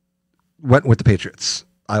went with the Patriots.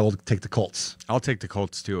 I will take the Colts. I'll take the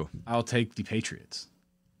Colts too. I'll take the Patriots.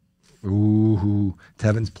 Ooh,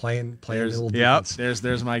 Tevin's playing a little defense.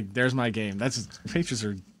 There's my game. Patriots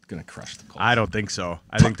are gonna crush the Colts. I don't think so.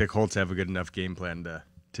 I think the Colts have a good enough game plan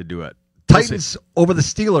to do it. Titans over the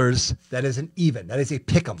Steelers. That is an even. That is a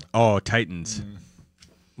pick'em. Oh, Titans.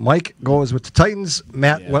 Mike goes with the Titans.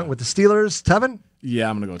 Matt went with the Steelers. Tevin? Yeah,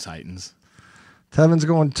 I'm gonna go Titans. Tevin's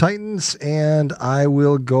going Titans, and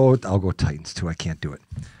I'll go Titans too. I can't do it.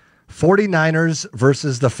 49ers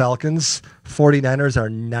versus the Falcons. 49ers are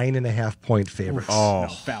 9.5-point favorites. No,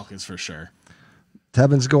 Falcons for sure.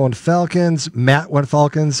 Tevin's going Falcons. Matt went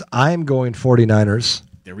Falcons. I'm going 49ers.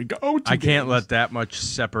 There we go. I can't let that much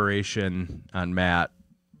separation on Matt,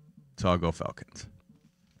 so I'll go Falcons.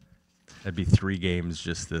 That'd be 3 games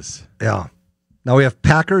just this. Yeah. Now we have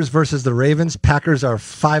Packers versus the Ravens. Packers are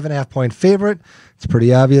 5.5-point favorite. It's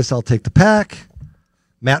pretty obvious. I'll take the Pack.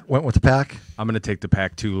 Matt went with the Pack. I'm going to take the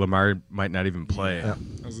Pack too. Lamar might not even play. Yeah.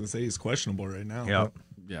 I was going to say he's questionable right now. Yep.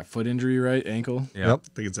 Yeah, foot injury, right? Ankle. Yep. I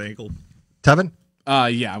think it's ankle. Tevin?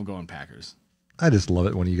 Yeah, I'm going Packers. I just love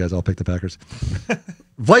it when you guys all pick the Packers.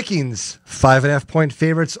 Vikings, 5.5-point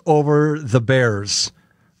favorites over the Bears.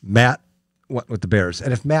 Matt went with the Bears.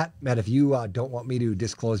 And if Matt, if you don't want me to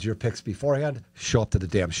disclose your picks beforehand, show up to the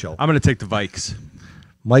damn show. I'm going to take the Vikes.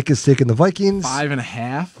 Mike is taking the Vikings. 5.5?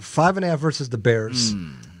 5.5 versus the Bears.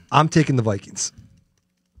 I'm taking the Vikings.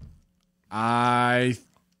 You got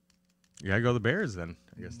to go the Bears then,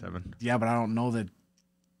 I guess, Tevin. Yeah, but I don't know that.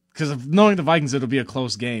 Because of knowing the Vikings, it'll be a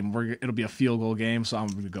close game. It'll be a field goal game, so I'm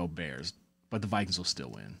going to go Bears. But the Vikings will still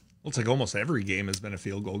win. Well, it's like almost every game has been a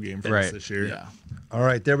field goal game for us this year. Yeah. All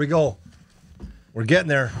right, there we go. We're getting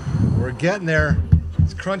there.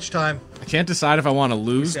 It's crunch time. I can't decide if I want to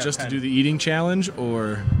lose Yeah, just pen. to do the eating challenge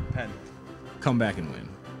or Pen. come back and win.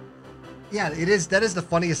 Yeah, it is. That is the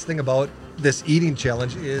funniest thing about this eating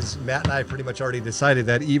challenge is Matt and I pretty much already decided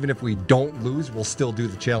that even if we don't lose, we'll still do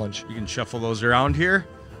the challenge. You can shuffle those around here.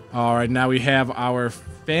 All right, now we have our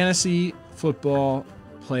fantasy football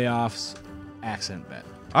playoffs accent bet.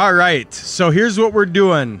 All right, so here's what we're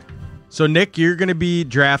doing. So, Nick, you're going to be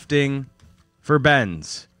drafting for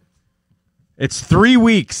Ben's. It's 3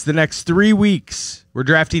 weeks, the next 3 weeks. We're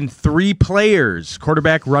drafting 3 players,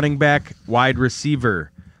 quarterback, running back, wide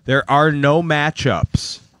receiver. There are no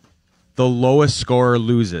matchups. The lowest scorer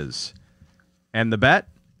loses. And the bet?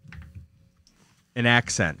 An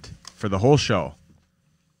accent for the whole show.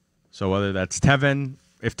 So whether that's Tevin,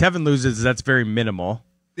 if Tevin loses, that's very minimal.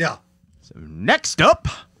 Yeah. So next up,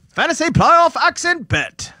 fantasy playoff accent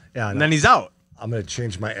bet. Yeah, and then he's out. I'm going to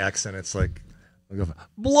change my accent. It's like, I'll go,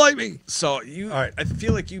 blimey. So you, all right. I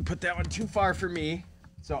feel like you put that one too far for me.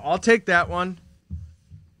 So I'll take that one.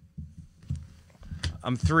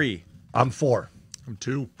 I'm 3. I'm 4. I'm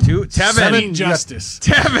 2. 2. Tevin. Sweet justice.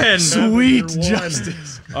 Tevin. Sweet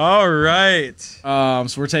justice. All right. So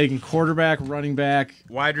we're taking quarterback, running back,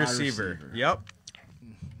 Wide receiver. Yep.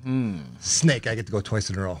 Snake, I get to go twice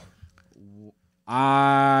in a row.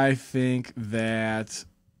 I think that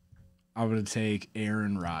I'm going to take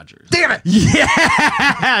Aaron Rodgers. Damn it!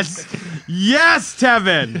 Yes. Yes,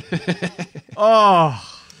 Tevin.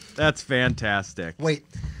 Oh, that's fantastic. Wait.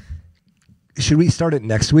 Should we start it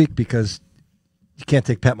next week? Because you can't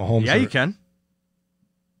take Pat Mahomes. Yeah, you can.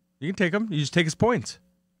 You can take him. You just take his points.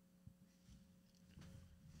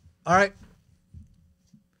 All right.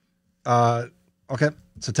 Okay.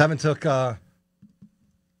 So Tevin took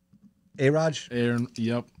A-Raj. Aaron,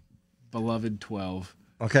 yep. Beloved 12.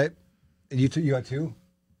 Okay. And you got 2?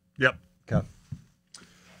 Yep. Okay.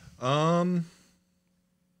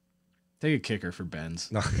 Take a kicker for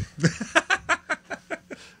Ben's. No.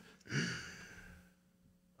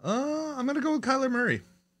 I'm going to go with Kyler Murray.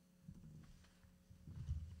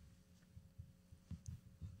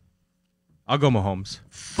 I'll go Mahomes.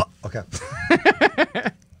 Okay.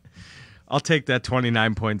 I'll take that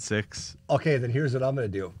 29.6. Okay, then here's what I'm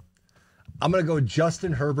going to do. I'm going to go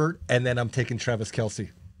Justin Herbert, and then I'm taking Travis Kelce.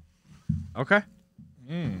 Okay.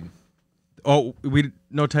 Oh,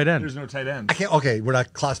 no tight end. There's no tight end. I can't. Okay, we're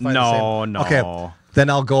not classifying the No, same. no. Okay,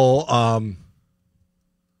 then I'll go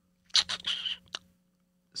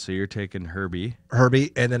So you're taking Herbie.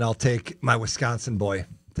 Herbie, and then I'll take my Wisconsin boy.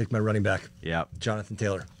 Take my running back, Yep. Jonathan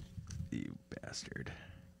Taylor. You bastard.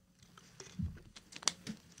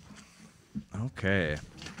 Okay.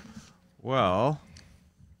 Well.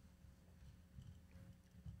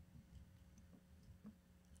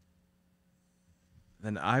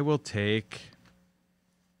 Then I will take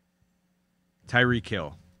Tyreek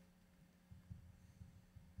Hill.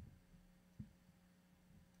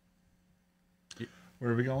 Where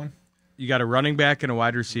are we going? You got a running back and a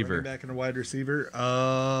wide receiver. Running back and a wide receiver.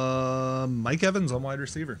 Mike Evans on wide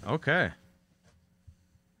receiver. Okay.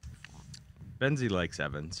 Benzie likes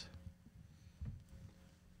Evans.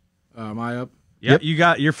 Am I up? Yep.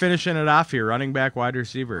 You're finishing it off here. Running back, wide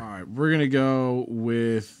receiver. All right, we're gonna go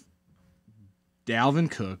with Dalvin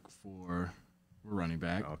Cook for running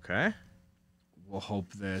back. Okay. We'll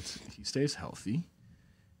hope that he stays healthy.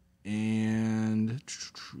 And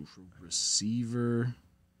for receiver,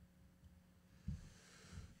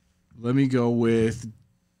 let me go with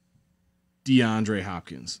DeAndre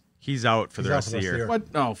Hopkins. He's out for the rest of the year. What?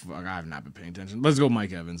 Oh, fuck, I have not been paying attention. Let's go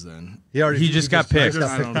Mike Evans then. He just got picked.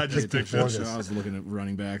 I don't pay attention, so I was looking at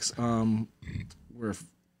running backs. Give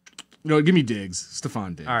me Diggs.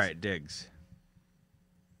 Stephon Diggs. All right, Diggs.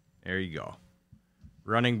 There you go.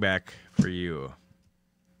 Running back for you.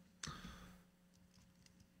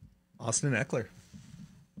 Austin Eckler.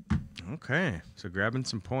 Okay, so grabbing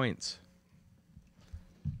some points.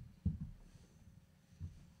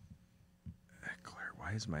 Eckler,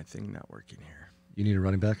 why is my thing not working here? You need a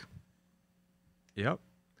running back? Yep.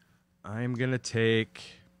 I'm going to take...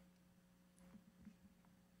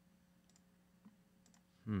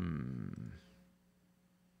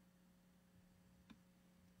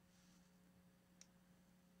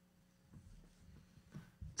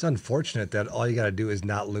 It's unfortunate that all you got to do is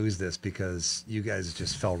not lose this because you guys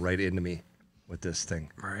just fell right into me with this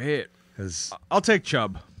thing. Right. Because I'll take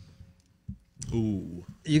Chubb. Ooh.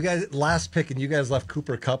 you guys last pick and you guys left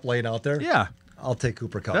Cooper Kupp laying out there. Yeah, I'll take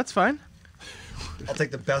Cooper Kupp. that's fine. I'll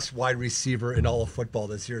take the best wide receiver in all of football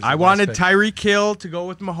this year. I wanted Tyreek Hill to go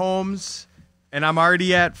with Mahomes, and I'm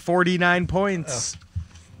already at 49 points.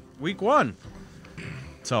 Week 1.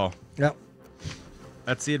 So Yep.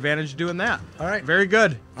 that's the advantage of doing that. All right. Very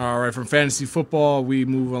good. All right, from fantasy football, we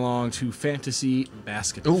move along to fantasy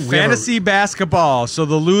basketball. Ooh, Fantasy basketball. So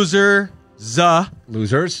the losers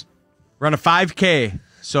Losers. run a 5K.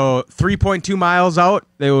 So 3.2 miles out,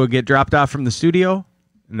 they will get dropped off from the studio,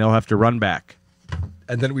 and they'll have to run back.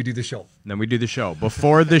 And then we do the show. And then we do the show.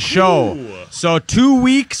 Before the show. So 2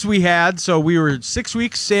 weeks we had. So we were 6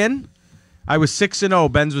 weeks in. I was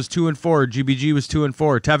 6-0. Benz was 2-4. GBG was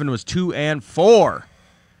 2-4. Tevin was 2-4.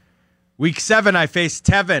 Week 7, I faced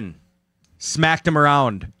Tevin. Smacked him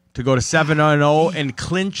around to go to 7-0 and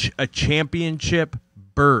clinch a championship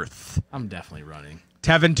berth. I'm definitely running.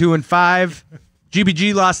 Tevin 2-5.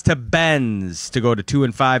 GBG lost to Benz to go to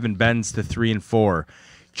 2-5 and Benz to 3-4.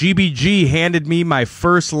 GBG handed me my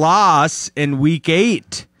first loss in week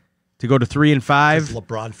 8 to go to 3-5.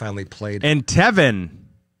 LeBron finally played. And Tevin,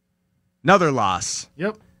 another loss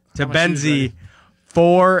Yep. to How much is Benzie,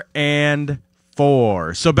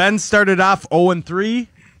 4-4. So Ben started off 0-3.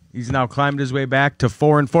 He's now climbed his way back to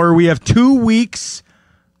 4-4. We have 2 weeks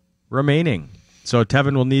remaining. So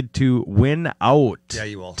Tevin will need to win out Yeah,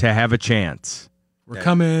 you will. to have a chance. We're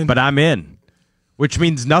coming. But I'm in, which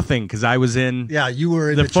means nothing because I was in Yeah, you were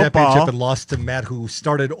in The the, football- championship and lost to Matt, who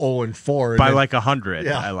started 0-4. by like 100.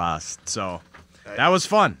 Yeah. I lost. So that was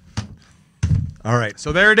fun. All right.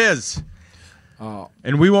 So there it is.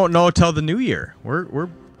 And we won't know till the new year.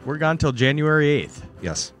 We're gone till January 8th,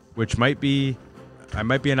 Yes. which I might be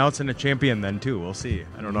announcing a champion then too. We'll see.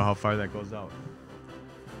 I don't know how far that goes out.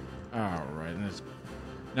 All right.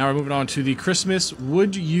 Now we're moving on to the Christmas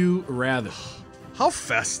Would You Rather. How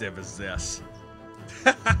festive is this?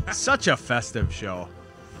 Such a festive show.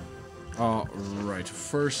 All right.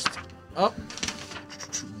 First up,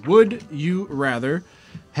 would you rather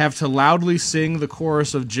have to loudly sing the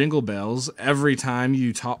chorus of Jingle Bells every time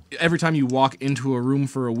you walk into a room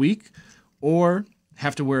for a week, or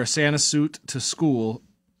have to wear a Santa suit to school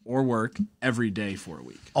or work every day for a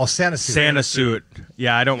week? Oh, Santa suit. Santa suit.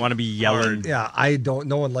 Yeah, I don't want to be yelling Yeah, I don't.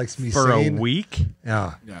 No one likes me for saying. a week.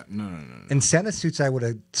 Yeah. Yeah. No. And Santa suits, I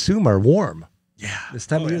would assume, are warm. Yeah, This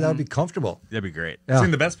time of year, that would be comfortable. that'd be great. Yeah. See,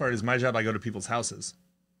 the best part is my job. I go to people's houses,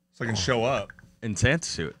 so I can show up. In Santa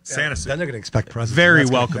suit. Santa suit. Then they're going to expect presents. Very That's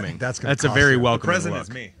gonna- welcoming. That's going a very welcoming Present look. is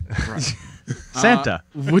me. Santa.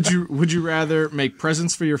 Would you rather make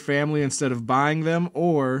presents for your family instead of buying them,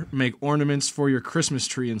 or make ornaments for your Christmas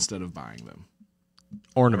tree instead of buying them?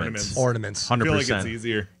 Ornaments. Ornaments. 100%. I feel like it's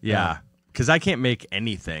easier. Yeah. Because I can't make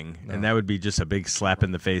anything, and that would be just a big slap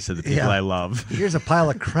in the face of the people Yeah. I love. Here's a pile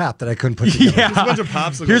of crap that I couldn't put together. Yeah. There's a bunch of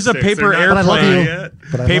popsicle Here's a sticks. paper They're not But I love airplane. you. yet.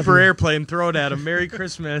 But I love Paper you. airplane, throw it at him. Merry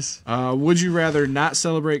Christmas. Would you rather not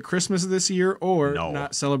celebrate Christmas this year, or No.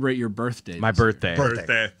 not celebrate your birthday? My this year? birthday.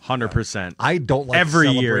 Birthday. 100%. I don't like Every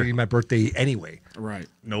celebrating year. my birthday anyway. Right.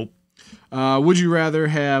 Nope. Would you rather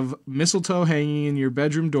have mistletoe hanging in your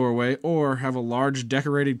bedroom doorway, or have a large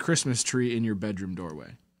decorated Christmas tree in your bedroom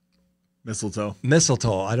doorway? Mistletoe.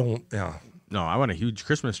 Mistletoe, I don't, yeah. No, I want a huge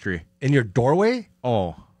Christmas tree. In your doorway?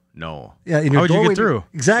 Oh, No. Yeah, in your How would you doorway- get through?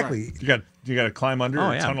 Exactly. You got to climb under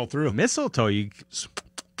or tunnel through. Mistletoe.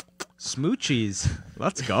 Smoochies.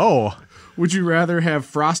 Let's go. Would you rather have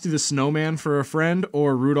Frosty the Snowman for a friend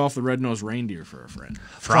or Rudolph the Red-Nosed Reindeer for a friend?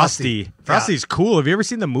 Frosty. Frosty's cool. Have you ever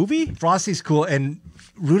seen the movie? Frosty's cool, and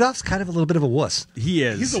Rudolph's kind of a little bit of a wuss. He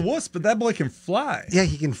is. He's a wuss, but that boy can fly. Yeah,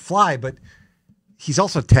 he can fly, but he's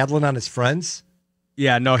also tattling on his friends.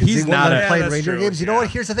 Yeah, no, he's They won't not let him a... play that's reindeer true, games. You know what?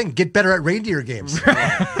 Here's the thing: get better at reindeer games. Be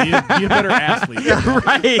a better athlete.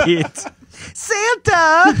 Right.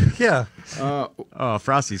 Santa. Yeah. Oh,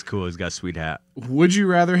 Frosty's cool. He's got a sweet hat. Would you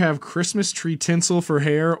rather have Christmas tree tinsel for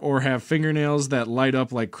hair or have fingernails that light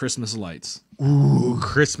up like Christmas lights? Ooh,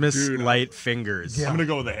 Christmas light fingers. Yeah. I'm going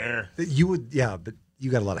to go with the hair. You would, yeah, but you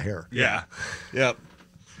got a lot of hair. Yeah. Yep.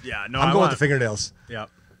 Yeah, no, I'm going with the fingernails. Yep.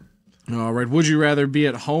 All right. Would you rather be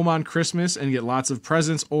at home on Christmas and get lots of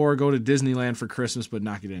presents or go to Disneyland for Christmas but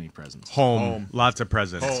not get any presents? Home. Lots of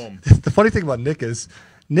presents. Home. The funny thing about Nick is,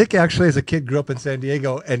 Nick actually, as a kid, grew up in San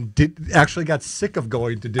Diego and actually got sick of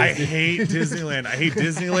going to Disney. I hate Disneyland. I hate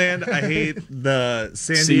Disneyland. I hate the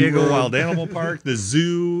San Diego Wild Animal Park, the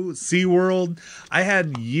zoo, SeaWorld. I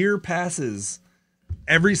had year passes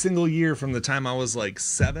every single year from the time I was like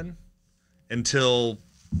 7 until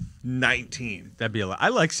 19. That'd be a lot. I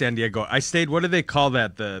like San Diego. I stayed, what do they call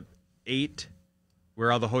that? The 8,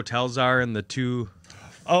 where all the hotels are and the 2.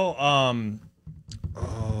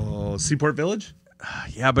 Seaport Village?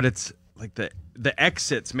 Yeah, but it's like the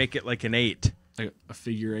exits make it like an 8. Like a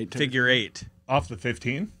figure 8? Figure 8. Off the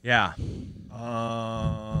 15? Yeah.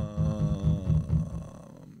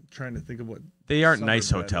 Trying to think of what. They aren't suburb nice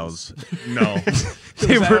that hotels. is. No.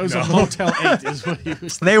 They That was a Motel 8 is what he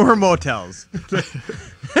was They were motels.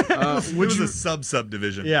 It was a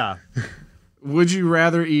subdivision. Yeah. Would you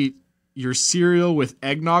rather eat your cereal with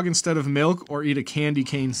eggnog instead of milk or eat a candy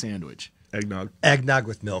cane sandwich? Eggnog. Eggnog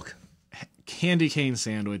with milk. Candy cane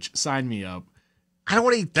sandwich. Sign me up. I don't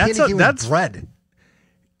want to eat That's candy cane that's- with bread.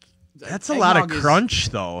 That's a lot of Eggnog is- crunch,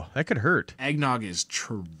 though. That could hurt. Eggnog is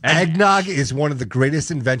true. Eggnog is one of the greatest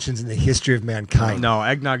inventions in the history of mankind. No,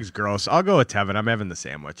 eggnog's gross. I'll go with Tevin. I'm having the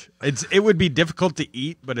sandwich. It would be difficult to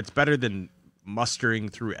eat, but it's better than mustering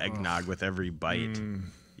through eggnog with every bite.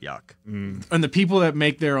 Yuck. And the people that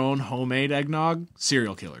make their own homemade eggnog,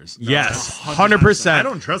 serial killers. Yes, 100%. I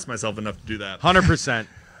don't trust myself enough to do that. 100%.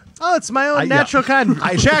 Oh, it's my own yeah. natural kind.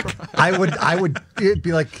 Check. I would it'd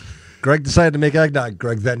be like, Greg decided to make eggnog.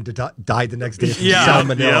 Greg then died the next day from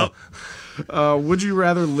salmonella. Would you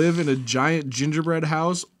rather live in a giant gingerbread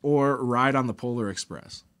house or ride on the Polar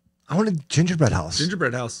Express? I want a gingerbread house.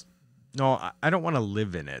 Gingerbread house. No, I don't want to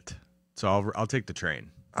live in it, so I'll take the train.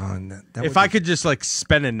 That If I could just like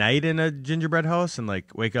spend a night in a gingerbread house and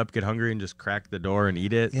like wake up, get hungry, and just crack the door and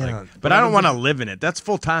eat it. Yeah. But I don't want to live in it. That's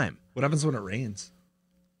full time. What happens when it rains?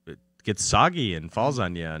 It gets soggy and falls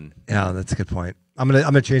on you. And Yeah, that's a good point. I'm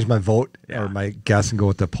gonna change my vote Yeah. or my guess and go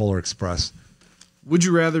with the Polar Express. Would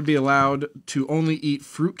you rather be allowed to only eat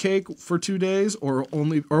fruitcake for 2 days or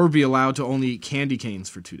be allowed to only eat candy canes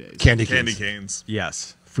for 2 days? Candy Candy canes. canes.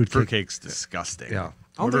 yes, Fruitcake. fruitcake's disgusting. Yeah.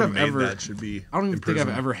 I don't Whoever think I've made ever. that should be I don't even think I've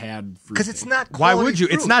imprisoned. ever had fruit. Because it's not Why quality would you?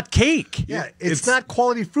 fruit. It's not cake. Yeah, it's not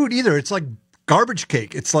quality fruit either. It's like garbage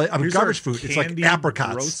cake. It's like Here's garbage our fruit. It's like candy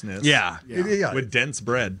apricots. grossness. Yeah. Yeah. With dense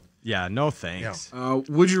bread. Yeah. No thanks.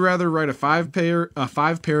 Would you rather write a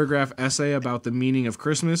 5-paragraph essay about the meaning of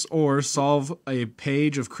Christmas or solve a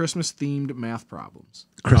page of Christmas-themed math problems?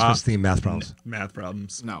 Christmas themed math problems. Math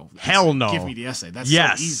problems. No. Hell no. Give me the essay. That's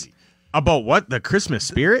Yes. so easy. About what? The Christmas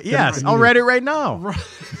spirit? Yes. I'll write it right now.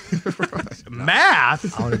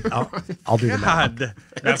 Math? I'll do the math. God.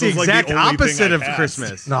 That's the was like the exact only thing opposite I of passed.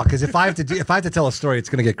 Christmas. No, because if I have to tell a story, it's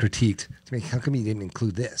going to get critiqued. I mean, how come you didn't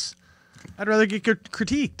include this? I'd rather get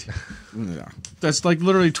critiqued. Yeah. That's like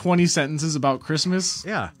literally 20 sentences about Christmas.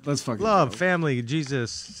 Yeah. That's fucking Love, family,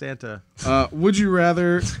 Jesus, Santa. Would you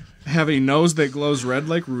rather have a nose that glows red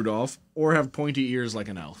like Rudolph or have pointy ears like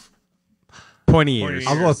an elf? Pointy ears.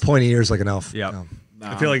 I'll go with pointy ears like an elf. Yep.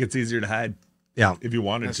 I feel like it's easier to hide Yeah. if you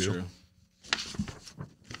wanted That's to. true.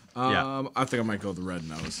 Yeah. I think I might go with the red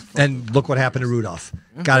nose. And look what happened to Rudolph.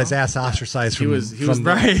 Got his ass ostracized He from was from-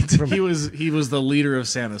 right. he was the leader of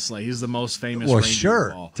Santa's sleigh. He's the most famous. Well, reindeer sure.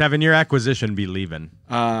 of all. Tevin, your acquisition be leaving.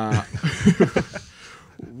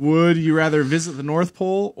 Would you rather visit the North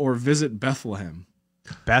Pole or visit Bethlehem?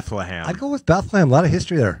 Bethlehem. I'd go with Bethlehem. A lot of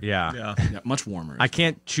history there. Yeah. Yeah. Yeah, much warmer. I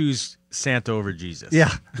can't choose Santa over Jesus.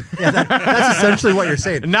 Yeah. That's essentially what you're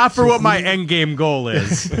saying. Not for what my end game goal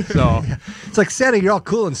is. So, It's like, Santa, you're all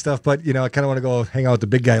cool and stuff, but, I kind of want to go hang out with the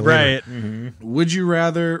big guy later. right. Would you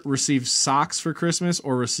rather receive socks for Christmas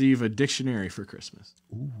or receive a dictionary for Christmas?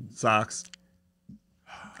 Socks.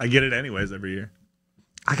 I get it anyways every year.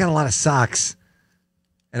 I got a lot of socks,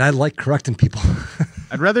 and I like correcting people.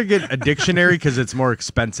 I'd rather get a dictionary because it's more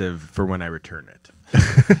expensive for when I return it. I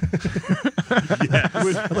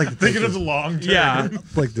like thinking of the long term. Yeah.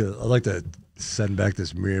 I like to send back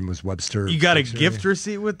this Merriam-Webster. You got a dictionary. gift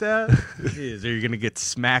receipt with that? Jeez, or you're going to get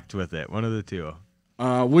smacked with it. One of the two.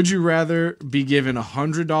 Would you rather be given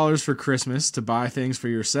 $100 for Christmas to buy things for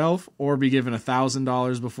yourself, or be given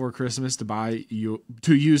 $1,000 before Christmas to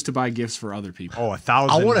use to buy gifts for other people? Oh, $1,000.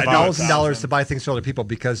 I want $1,000 to buy things for other people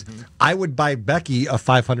because I would buy Becky a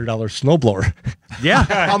 $500 snowblower. Yeah.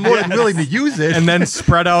 I'm more than willing to use it. And then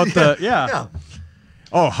spread out the, yeah. Yeah.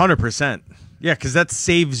 Oh, 100%. Yeah, because that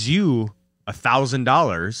saves you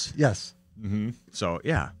 $1,000. Yes. So,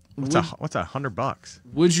 yeah. What's $100?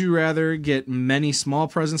 Would you rather get many small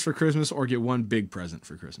presents for Christmas or get one big present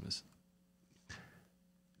for Christmas?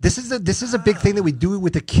 This is a big thing that we do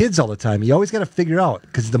with the kids all the time. You always got to figure out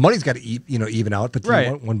because the money's got to even out. But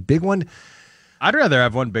Right. one big one. I'd rather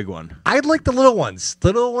have one big one. I'd like the little ones.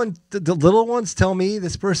 The little ones tell me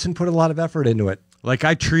this person put a lot of effort into it. Like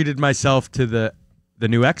I treated myself to the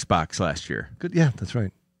new Xbox last year. Good. Yeah, that's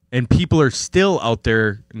right. And people are still out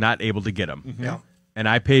there not able to get them. Yeah. And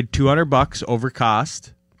I paid $200 over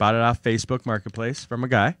cost. Bought it off Facebook Marketplace from a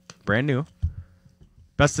guy, brand new.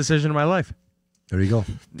 Best decision of my life. There you go.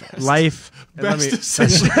 Best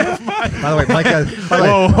decision. By the way, Mike has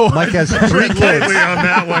 3 kids. Lightly on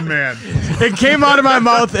that one, man. It came out of my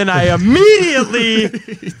mouth, and I immediately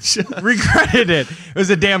regretted it. It was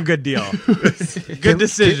a damn good deal. Good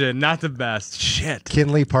decision, not the best. Shit.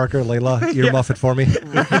 Kinley, Parker, Layla, earmuff it for me.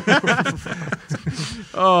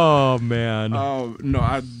 Oh, man. Oh, no,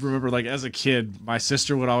 I remember, like, as a kid, my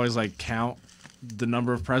sister would always, like, count the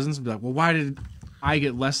number of presents and be like, well, why did I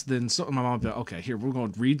get less than so? My mom would be like, okay, here, we're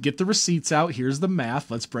going to get the receipts out. Here's the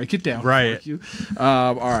math. Let's break it down. Right. For you.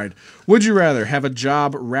 All right. Would you rather have a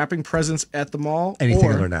job wrapping presents at the mall Anything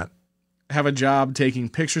or other than that. have a job taking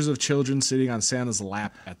pictures of children sitting on Santa's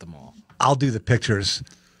lap at the mall? I'll do the pictures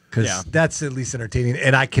because Yeah. that's at least entertaining.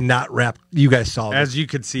 And I cannot wrap. You guys saw it. As you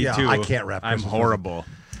could see, Yeah, too. I can't wrap I'm Christmas horrible.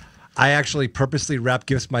 I actually purposely wrap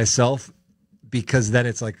gifts myself because then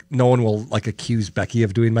it's like no one will like accuse Becky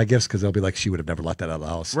of doing my gifts because they'll be like she would have never let that out of the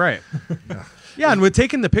house. Right. Yeah, and with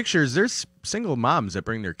taking the pictures, there's single moms that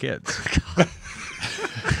bring their kids.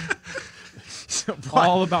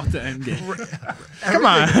 All about the end game. Come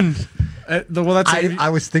on. I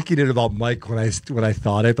was thinking it about Mike when I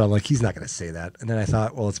thought it, but I'm like, he's not going to say that. And then I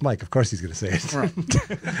thought, well, it's Mike. Of course he's going to say it. Right.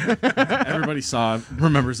 Everybody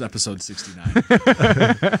remembers episode 69.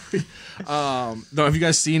 Though, have you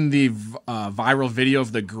guys seen the viral video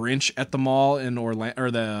of the Grinch at the mall in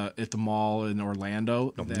Orlando?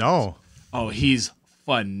 No. Oh, he's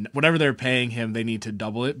fun. Whatever they're paying him, they need to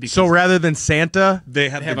double it. Because So rather than Santa, They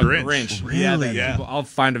have they the have a Grinch. Grinch. Really? Yeah. I'll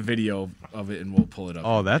find a video of it and we'll pull it up.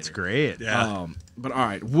 oh, that's later. great. Yeah. But all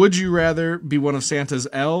right, would you rather be one of Santa's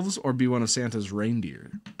elves or be one of Santa's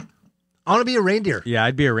reindeer? I want to be a reindeer. Yeah,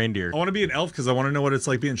 I'd be a reindeer. I want to be an elf because I want to know what it's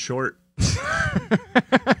like being short.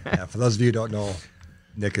 Yeah, for those of you who don't know,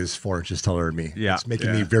 Nick is 4 inches taller than me. Yeah. It's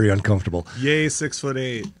making me very uncomfortable. Yay,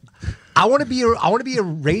 6'8". I want to be a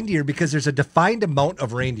reindeer because there's a defined amount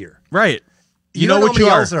of reindeer. Right. You know what how many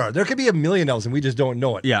you are. elves there are. There could be a million elves and we just don't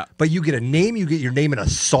know it. Yeah. But you get a name, you get your name in a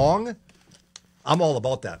song. I'm all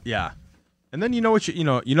about that. Yeah. And then you know what you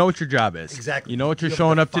know what your job is. Exactly. You know what you're You have a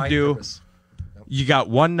showing up to defined do. purpose. You got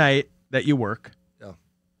one night that you work. Yeah.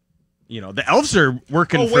 You know, the elves are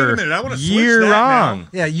working Oh, wait for a minute. I wanna switch year that now. long.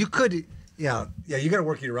 Yeah, you could. Yeah, you got to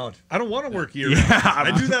work year round. I don't want to work year. Yeah. I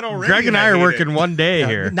do that already. Greg and I are hate working it. one day Yeah,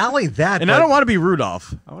 here. Not only that, And but, I don't want to be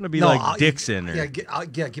Rudolph. I want to be no, like Dixon or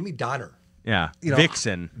give me Donner. yeah, You know,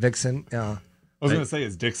 Vixen. Vixen. Yeah. I was going to say,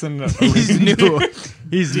 is Dixon? He's new.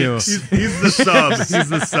 He's new. He's the sub. He's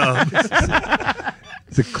the sub.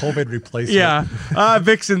 It's a COVID replacement. Yeah.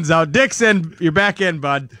 Vixen's out. Dixon, you're back in,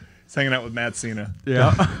 bud. He's hanging out with Matt Cena.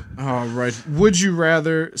 Yeah. All right. Would you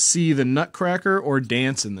rather see the Nutcracker or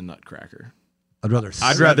dance in the Nutcracker? I'd rather.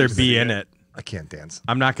 I'd rather be in it. I can't dance.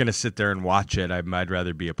 I'm not going to sit there and watch it. I'd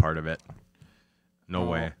rather be a part of it. No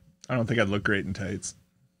way. I don't think I'd look great in tights.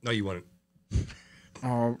 No, you wouldn't.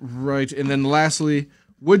 All right. And then lastly,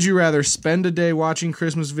 would you rather spend a day watching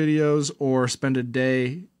Christmas videos or spend a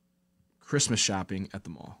day Christmas shopping at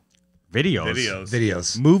the mall?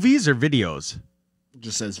 Videos. Movies or videos? It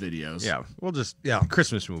just says videos. Yeah. We'll just Yeah.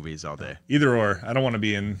 Christmas movies all day. Either or. I don't want to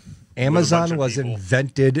be in. Amazon with a bunch was of people.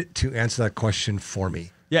 invented to answer that question for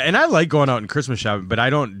me. Yeah, and I like going out and Christmas shopping, but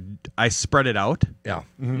I spread it out. Yeah.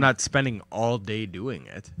 I'm not spending all day doing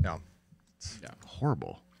it. Yeah.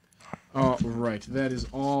 Horrible. All right. That is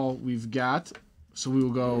all we've got. So we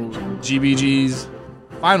will go GBG's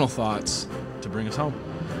final thoughts to bring us home.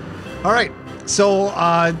 All right.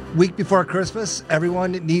 So, week before Christmas,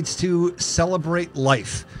 everyone needs to celebrate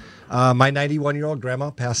life. My 91-year-old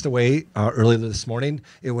grandma passed away earlier this morning.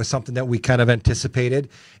 It was something that we kind of anticipated.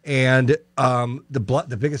 And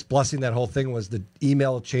the biggest blessing that whole thing was the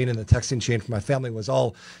email chain and the texting chain from my family was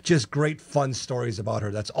all just great, fun stories about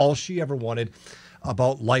her. That's all she ever wanted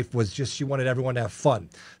about life, was just she wanted everyone to have fun.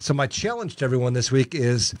 So my challenge to everyone this week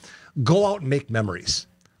is go out and make memories.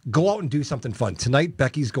 Go out and do something fun. Tonight,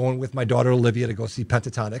 Becky's going with my daughter Olivia to go see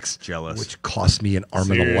Pentatonics. Jealous. Which cost me an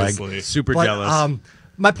arm and a leg. Super jealous.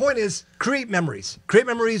 My point is, create memories. Create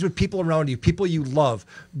memories with people around you, people you love.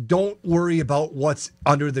 Don't worry about what's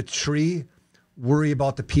under the tree. Worry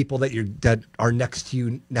about the people that are next to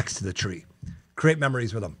you, next to the tree. Create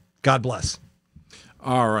memories with them. God bless.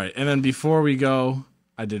 All right. And then before we go,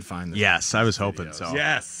 I did find this. Yes, I was hoping so.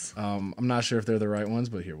 Yes. I'm not sure if they're the right ones,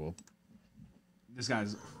 but here this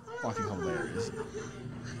guy's fucking hilarious.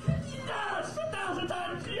 Yes! 1,000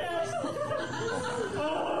 times yes!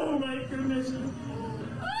 Oh my goodness!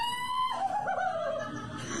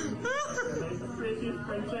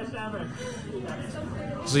 Princess ever.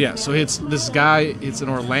 So it's this guy. It's an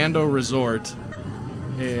Orlando resort,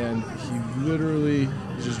 and he literally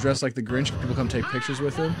is just dressed like the Grinch. People come take pictures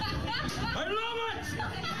with him. I love it!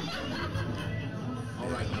 All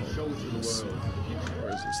right, now show it to the world. Where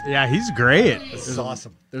is this? Yeah, he's great. This is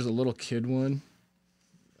awesome. There's a little kid one.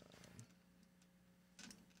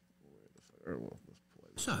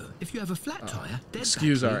 So, if you have a flat tire, dead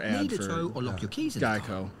excuse battery, our ad need a for tow or lock your keys in the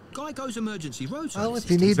Geico. car, Geico's emergency roadside Well, if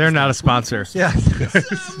you assistance. need, They're not a sponsor. yeah,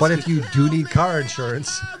 but if you do need car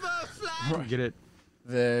insurance, Get it?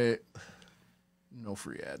 No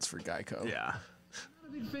free ads for Geico. Yeah. I'm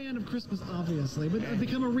a big fan of Christmas, obviously, but I've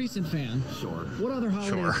become a recent fan. Sure. What other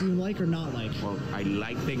holidays do you like or not like? Well, I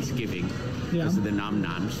like Thanksgiving. Yeah. Because of the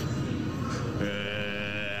nom-noms.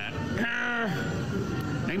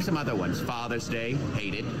 Name some other ones. Father's Day,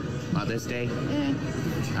 hate it. Mother's Day,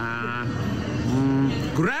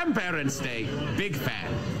 Grandparents' Day, big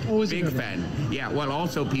fan. Always a big good one. fan. Yeah, well,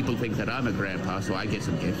 also people think that I'm a grandpa, so I get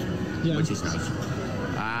some gifts, Yeah. which is nice.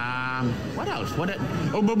 What else?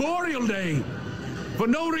 Oh, Memorial Day! For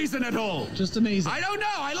no reason at all. Just amazing. I don't know.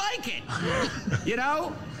 I like it. You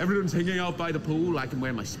know, everyone's hanging out by the pool. I can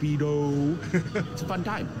wear my Speedo. It's a fun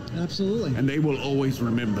time. Absolutely. And they will always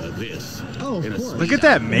remember this. Oh, of in a course. Look at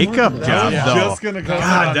that makeup job, Yeah. though. Just gonna comment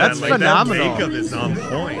God, on that's that. Like, phenomenal. That makeup is on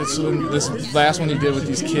point. This last one he did with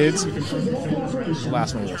these kids. The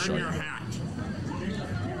last one we'll show you. A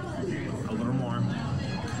little more.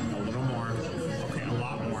 A little more. Okay, a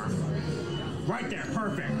lot more. Right there,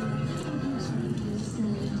 perfect.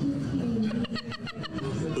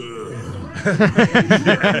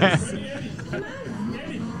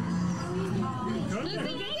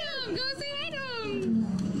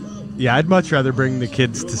 Yeah, I'd much rather bring the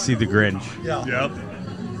kids to see the Grinch. yeah. Yep.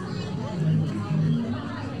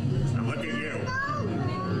 Now look at you.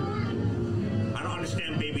 I don't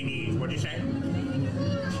understand baby needs. What'd you say?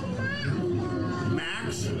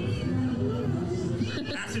 Max?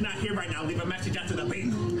 Max is not here right now. Leave a message after the beep.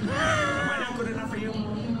 Am I not good enough for you?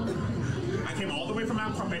 I came all the way from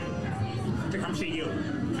Mount Crumpet to come see you.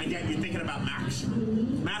 And yet you're thinking about Max.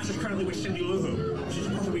 Max is currently with Cindy Lou Who. She's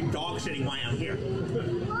supposed to be dog sitting while I'm here.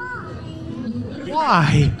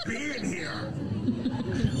 Why? Being here.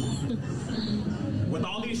 With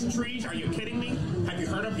all these trees, are you kidding me? Have you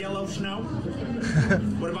heard of yellow snow?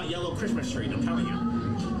 What about yellow Christmas trees? I'm telling you.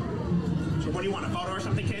 So what do you want, a photo or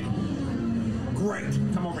something, kid? Great.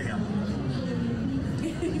 Come over here.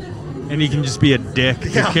 And he can just be a dick to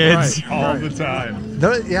Yeah, kids. All the time.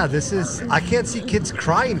 This is. I can't see kids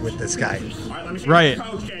crying with this guy. All right, let me see Right. your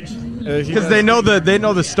coach, kids. Because they know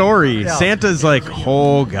the story. Yeah. Santa's like,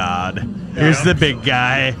 oh God, here's the big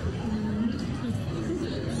guy.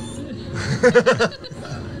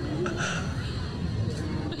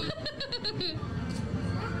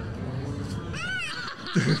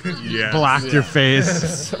 Yeah. Blocked your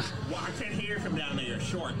face. Well, I can't hear from down there. You're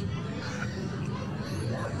short.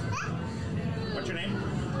 What's your name?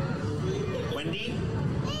 Wendy?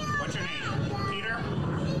 What's your name? Peter?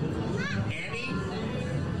 Andy?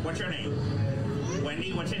 What's your name?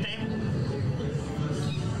 Wendy? What's his name?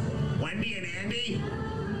 Wendy and Andy?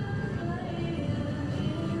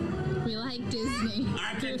 We like Disney.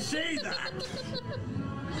 I can see that.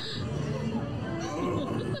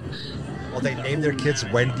 Well, they named their kids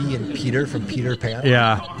Wendy and Peter from Peter Pan.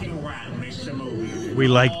 Yeah, Talking rat makes a movie. we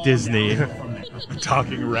like Disney. From there. A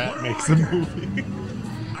talking rat makes a movie.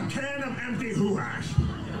 A can of empty hoo-hash.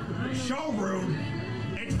 So rude.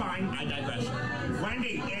 It's fine. I digress.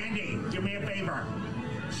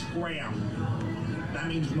 Scram. That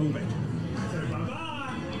means move it.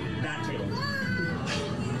 That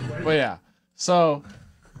too. But yeah, so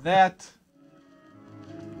that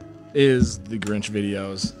is the Grinch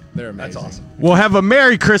videos. They're amazing. That's awesome. Well, have a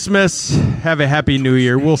Merry Christmas. Have a Happy New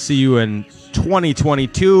Year. We'll see you in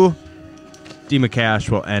 2022. D. McCash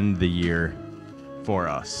will end the year for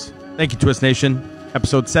us. Thank you, Twist Nation.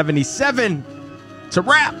 Episode 77. It's a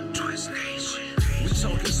wrap. Twist Nation. We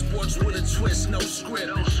talking sports with a twist, no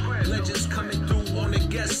script. Legends coming through on the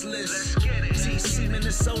guest list. TC,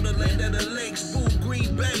 Minnesota, land of the lakes. Boo,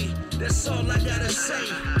 Green Bay. That's all I gotta say.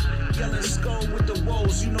 Yelling skull with the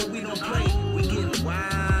woes, you know we don't play. We get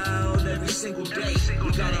wild every single day.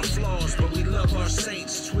 We got our flaws, but we love our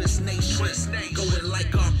saints. Twist Nation, going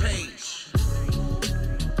like our pain.